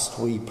trust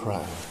we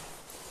pray.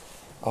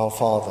 Our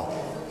Father,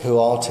 who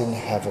art in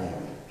heaven,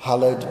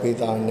 hallowed be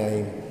thy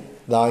name.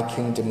 Thy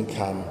kingdom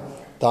come,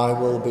 thy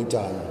will be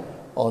done,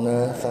 on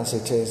earth as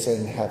it is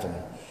in heaven.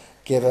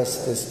 Give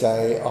us this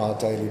day our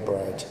daily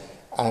bread,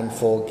 and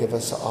forgive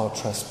us our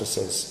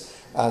trespasses,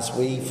 as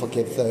we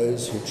forgive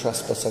those who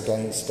trespass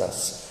against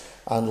us.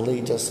 And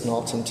lead us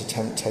not into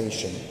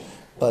temptation,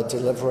 but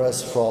deliver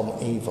us from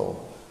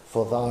evil.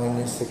 For thine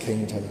is the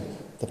kingdom,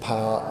 the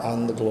power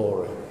and the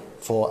glory,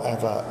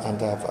 forever and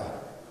ever.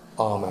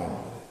 Amen.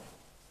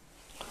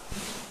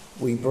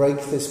 We break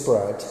this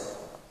bread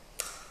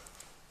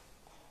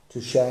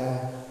to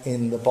share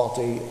in the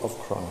body of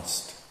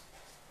Christ.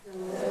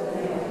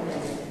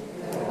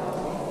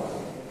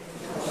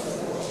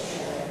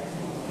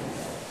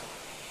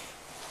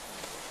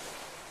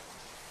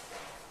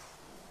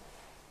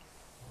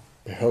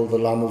 Behold the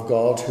Lamb of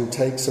God who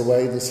takes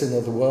away the sin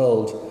of the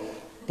world.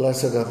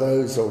 Blessed are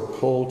those who are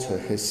called to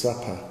his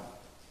supper.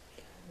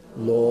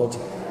 Lord,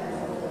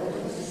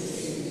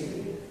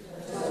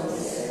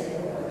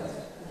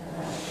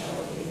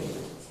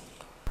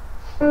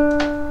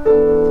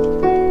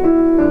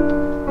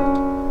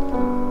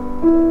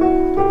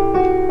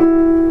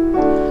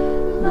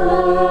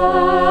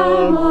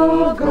 Lamb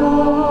of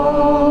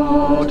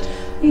God,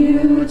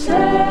 you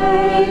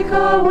take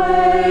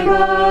away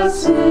the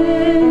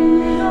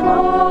sin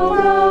of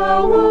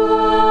the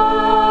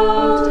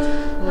world.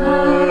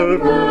 Have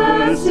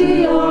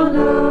mercy on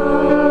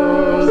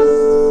us.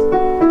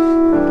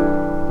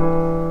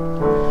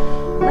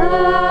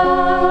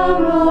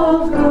 Lamb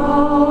of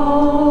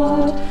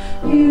God,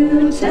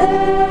 you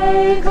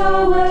take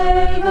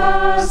away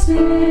the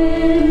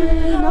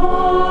sin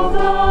of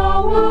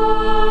the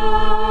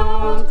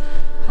world.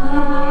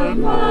 Have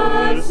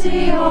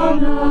mercy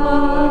on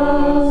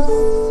us.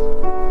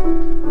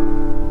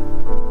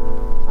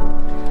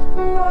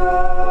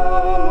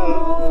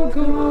 Lamb of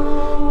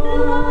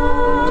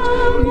God,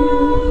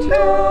 you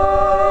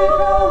take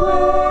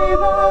away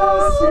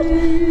the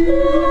sin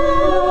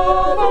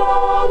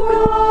of the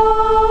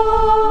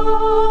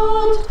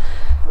world.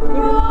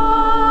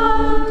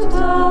 Grant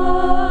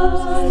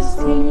us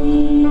peace.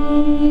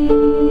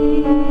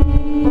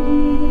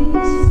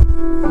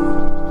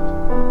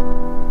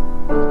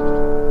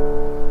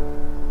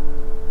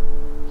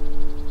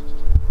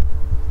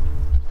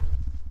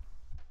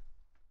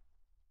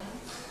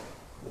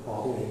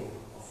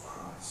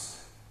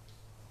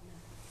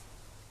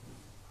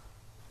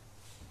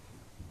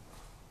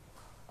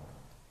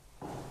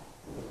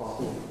 the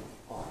body of Christ. The body of Christ.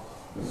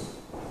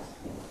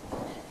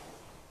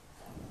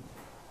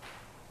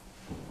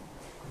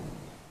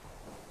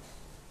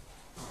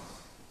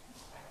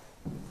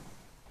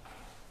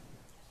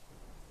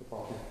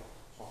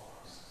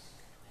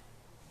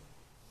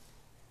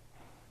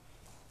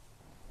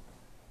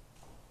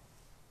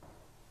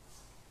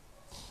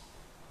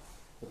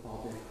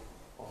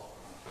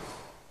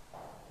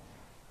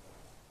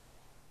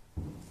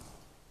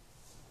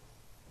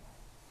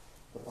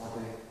 The body of Christ. The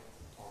body of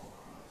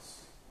Christ. The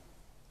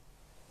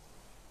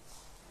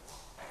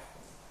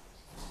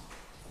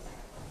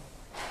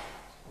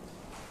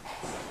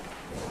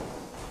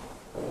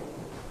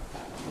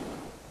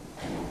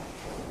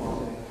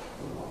body of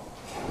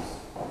Christ.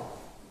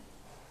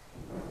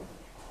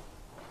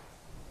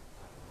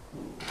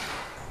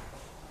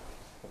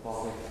 The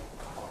body of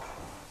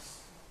Christ.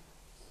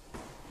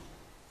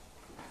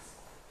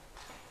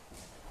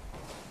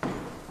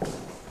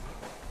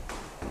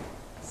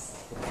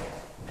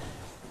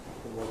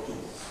 The Lord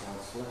Jesus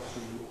Christ bless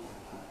you.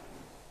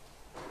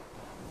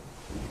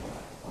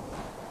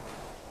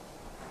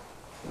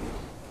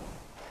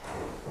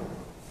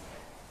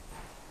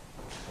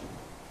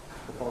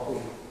 The body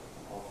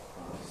of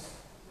Christ.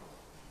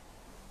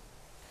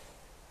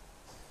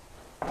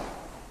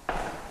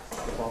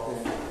 The body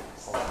of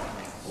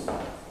Christ.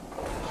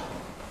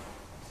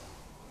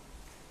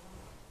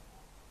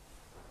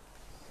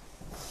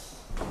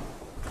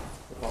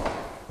 The body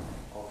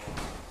of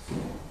Christ.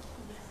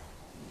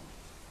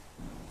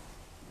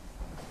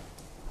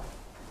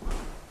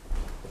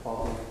 The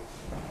body of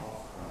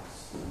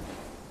Christ.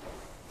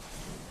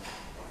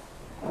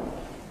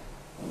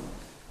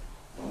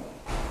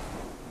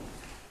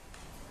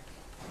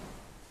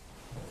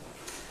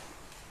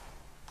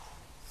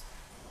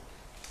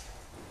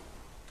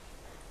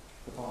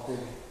 The body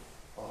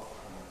of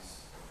Christ.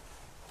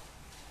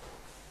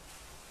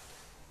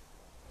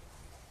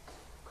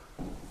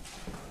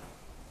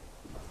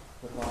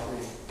 The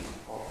body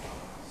of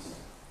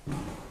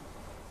Christ.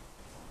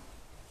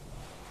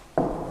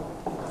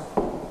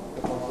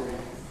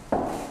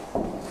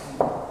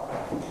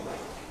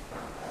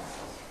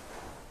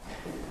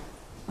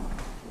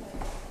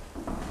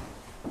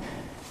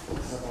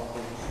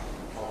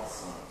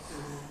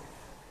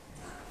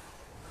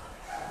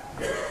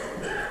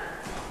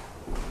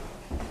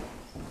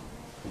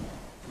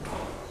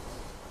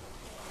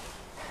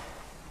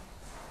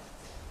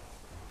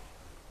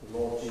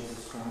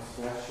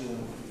 you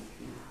and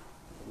keep you.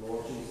 The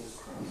Lord Jesus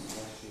Christ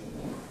bless you and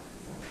keep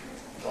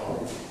you.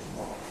 Body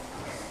of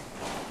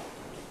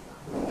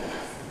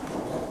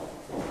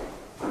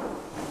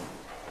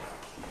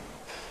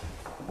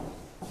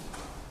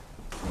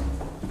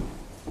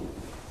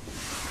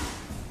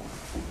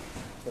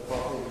the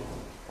body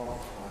of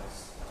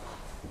Christ.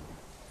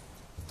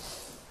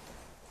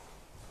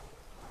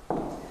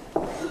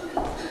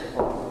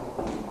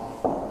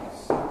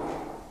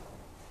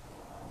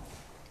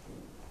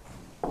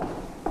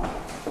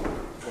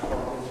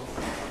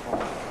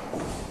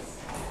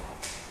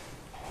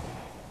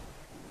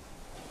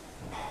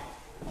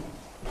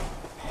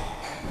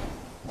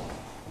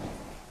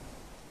 The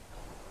body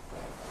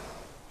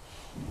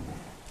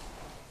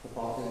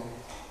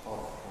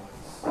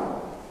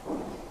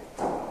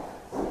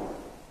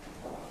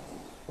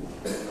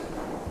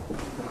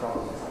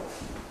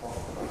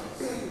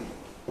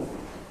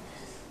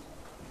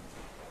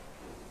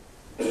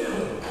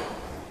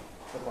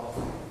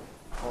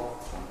of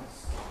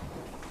Christ.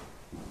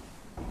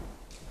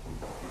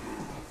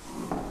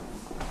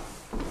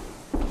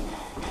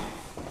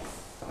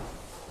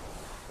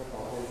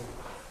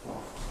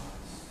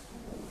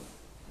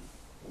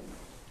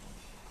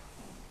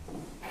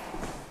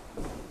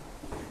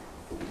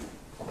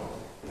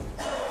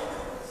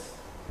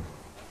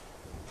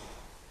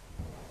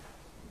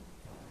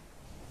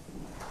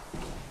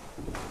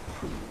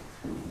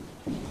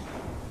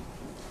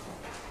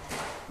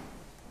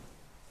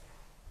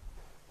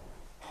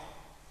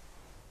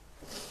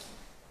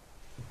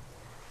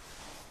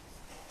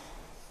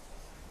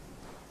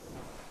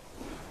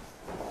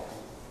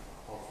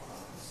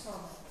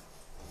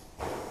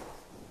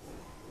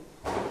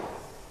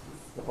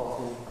 The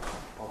body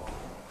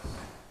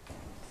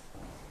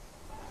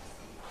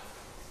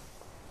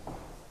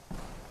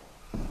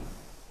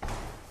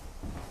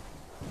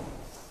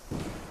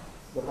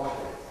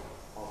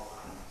of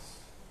Christ.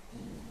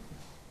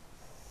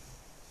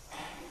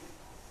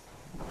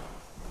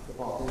 The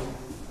body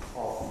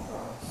of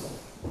Christ.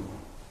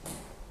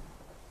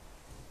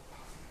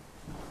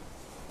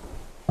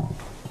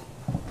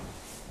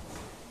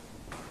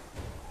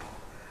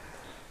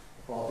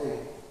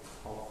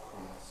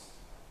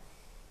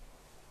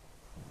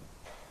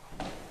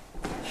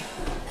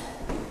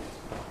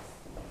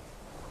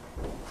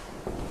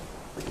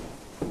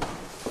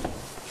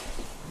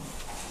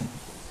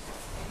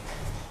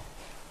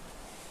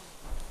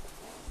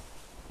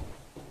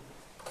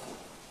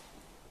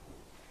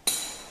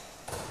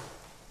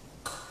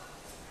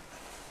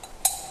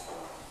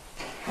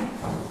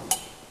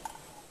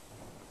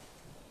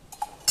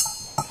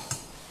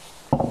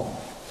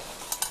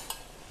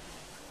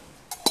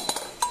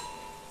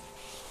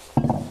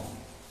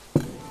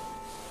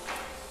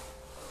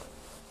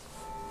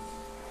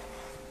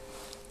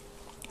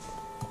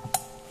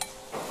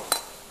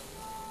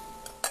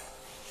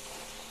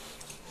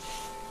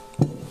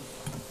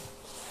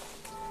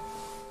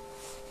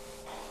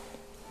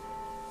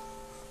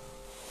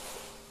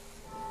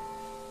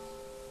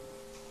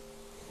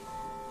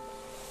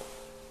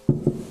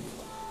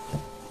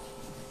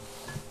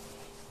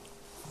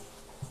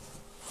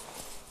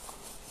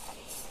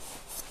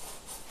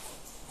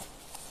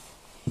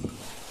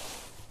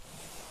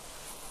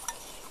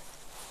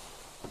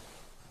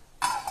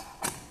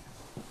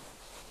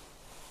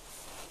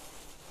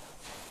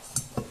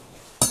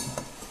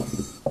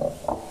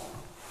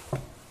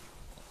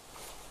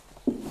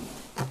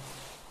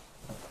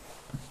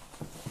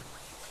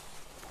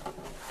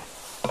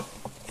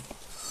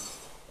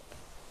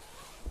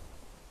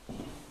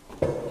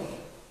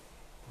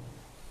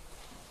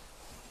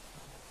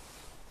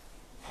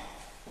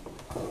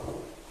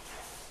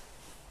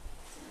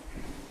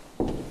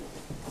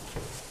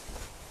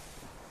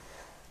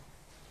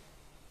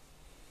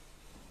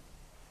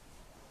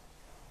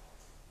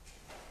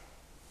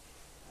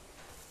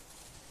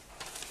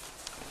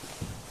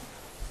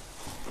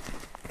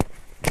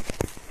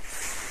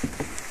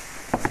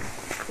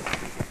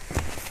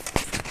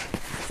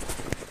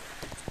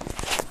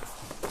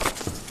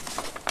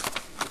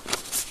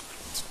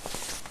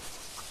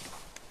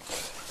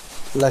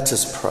 Let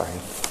us pray.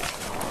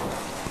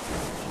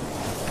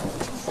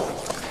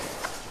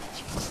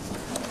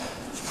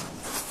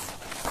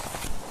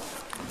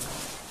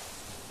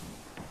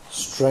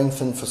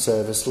 Strengthen for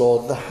service,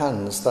 Lord, the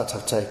hands that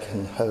have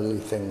taken holy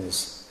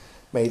things.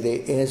 May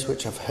the ears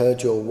which have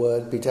heard your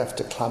word be deaf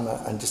to clamour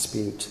and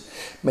dispute.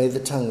 May the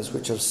tongues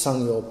which have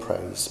sung your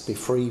praise be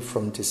free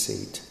from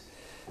deceit.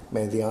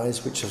 May the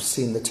eyes which have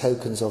seen the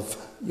tokens of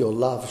your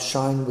love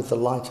shine with the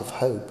light of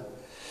hope.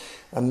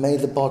 And may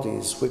the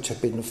bodies which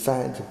have been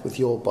fed with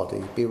your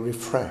body be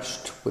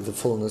refreshed with the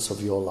fullness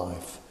of your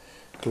life.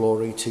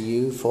 Glory to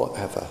you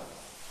forever.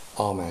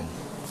 Amen.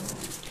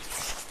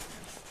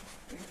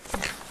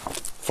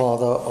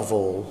 Father of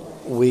all,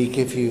 we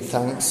give you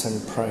thanks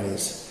and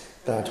praise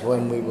that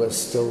when we were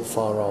still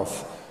far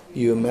off,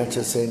 you met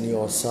us in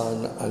your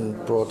Son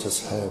and brought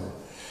us home.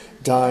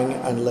 Dying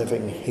and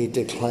living, he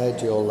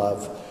declared your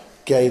love,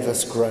 gave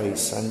us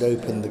grace and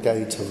opened the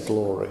gate of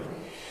glory.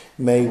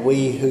 May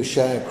we who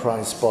share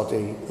Christ's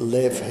body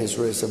live his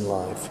risen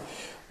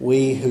life.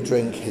 We who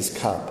drink his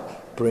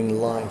cup bring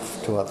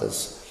life to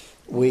others.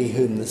 We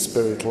whom the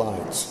Spirit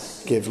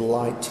lights give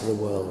light to the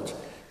world.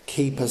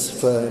 Keep us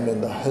firm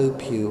in the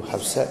hope you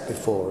have set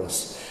before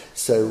us,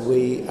 so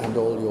we and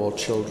all your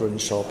children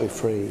shall be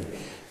free,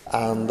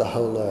 and the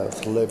whole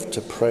earth live to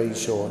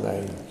praise your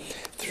name.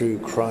 Through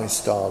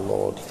Christ our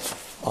Lord.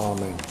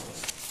 Amen.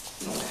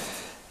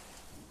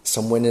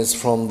 Some winners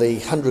from the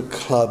 100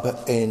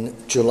 Club in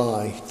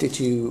July. Did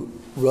you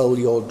roll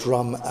your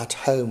drum at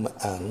home,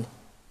 Anne?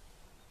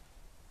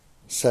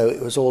 So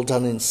it was all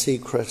done in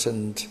secret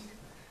and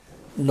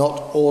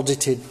not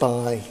audited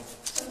by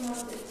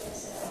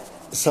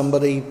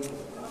somebody,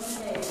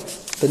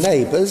 the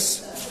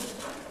neighbours.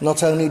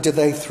 Not only do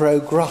they throw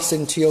grass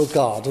into your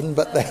garden,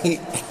 but they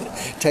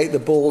take the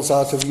balls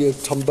out of your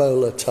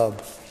tombola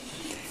tub.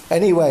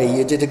 Anyway,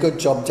 you did a good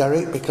job,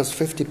 Derek, because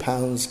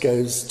 £50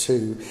 goes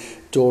to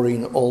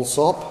Doreen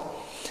Alsop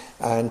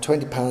and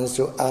 £20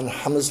 to Anne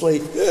Hammersley.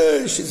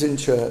 She's in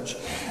church.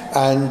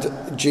 And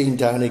Jean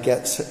Downey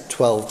gets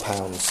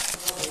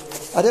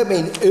 £12. I don't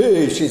mean,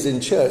 she's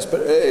in church,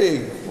 but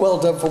well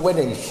done for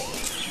winning.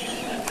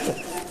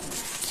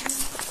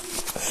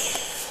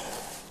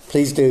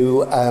 Please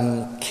do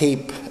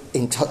keep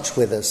in touch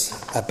with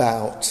us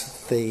about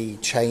the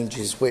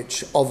changes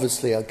which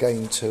obviously are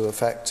going to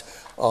affect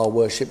our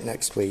worship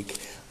next week.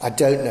 I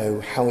don't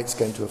know how it's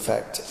going to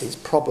affect. It's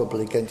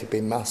probably going to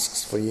be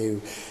masks for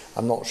you.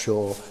 I'm not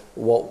sure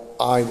what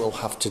I will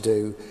have to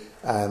do.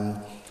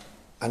 And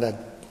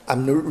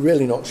I'm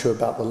really not sure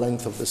about the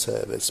length of the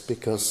service,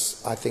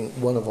 because I think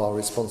one of our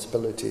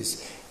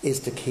responsibilities is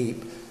to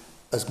keep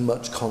as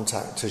much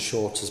contact as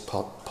short as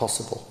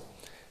possible.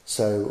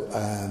 So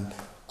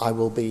I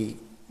will be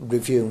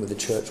reviewing with the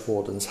church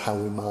wardens how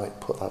we might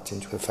put that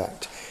into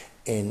effect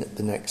in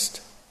the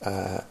next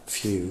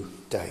few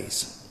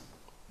days.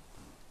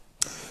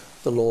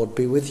 The Lord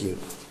be with you.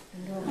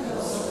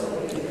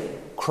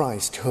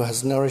 Christ, who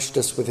has nourished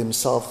us with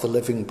himself, the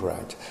living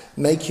bread,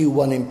 make you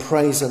one in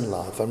praise and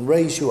love, and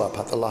raise you up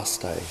at the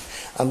last day.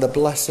 And the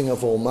blessing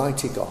of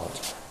Almighty God,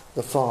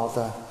 the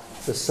Father,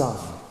 the Son,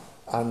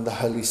 and the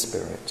Holy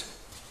Spirit.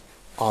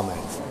 Amen.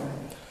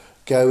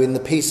 Go in the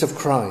peace of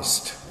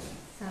Christ.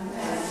 And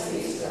thanks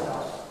be to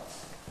God.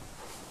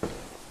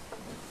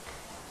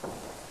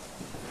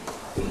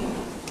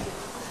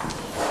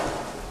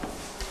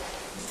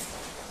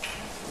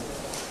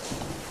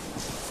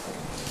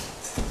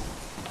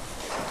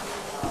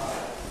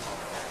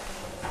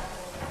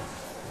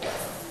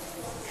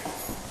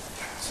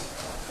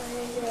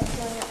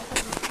 Thank you.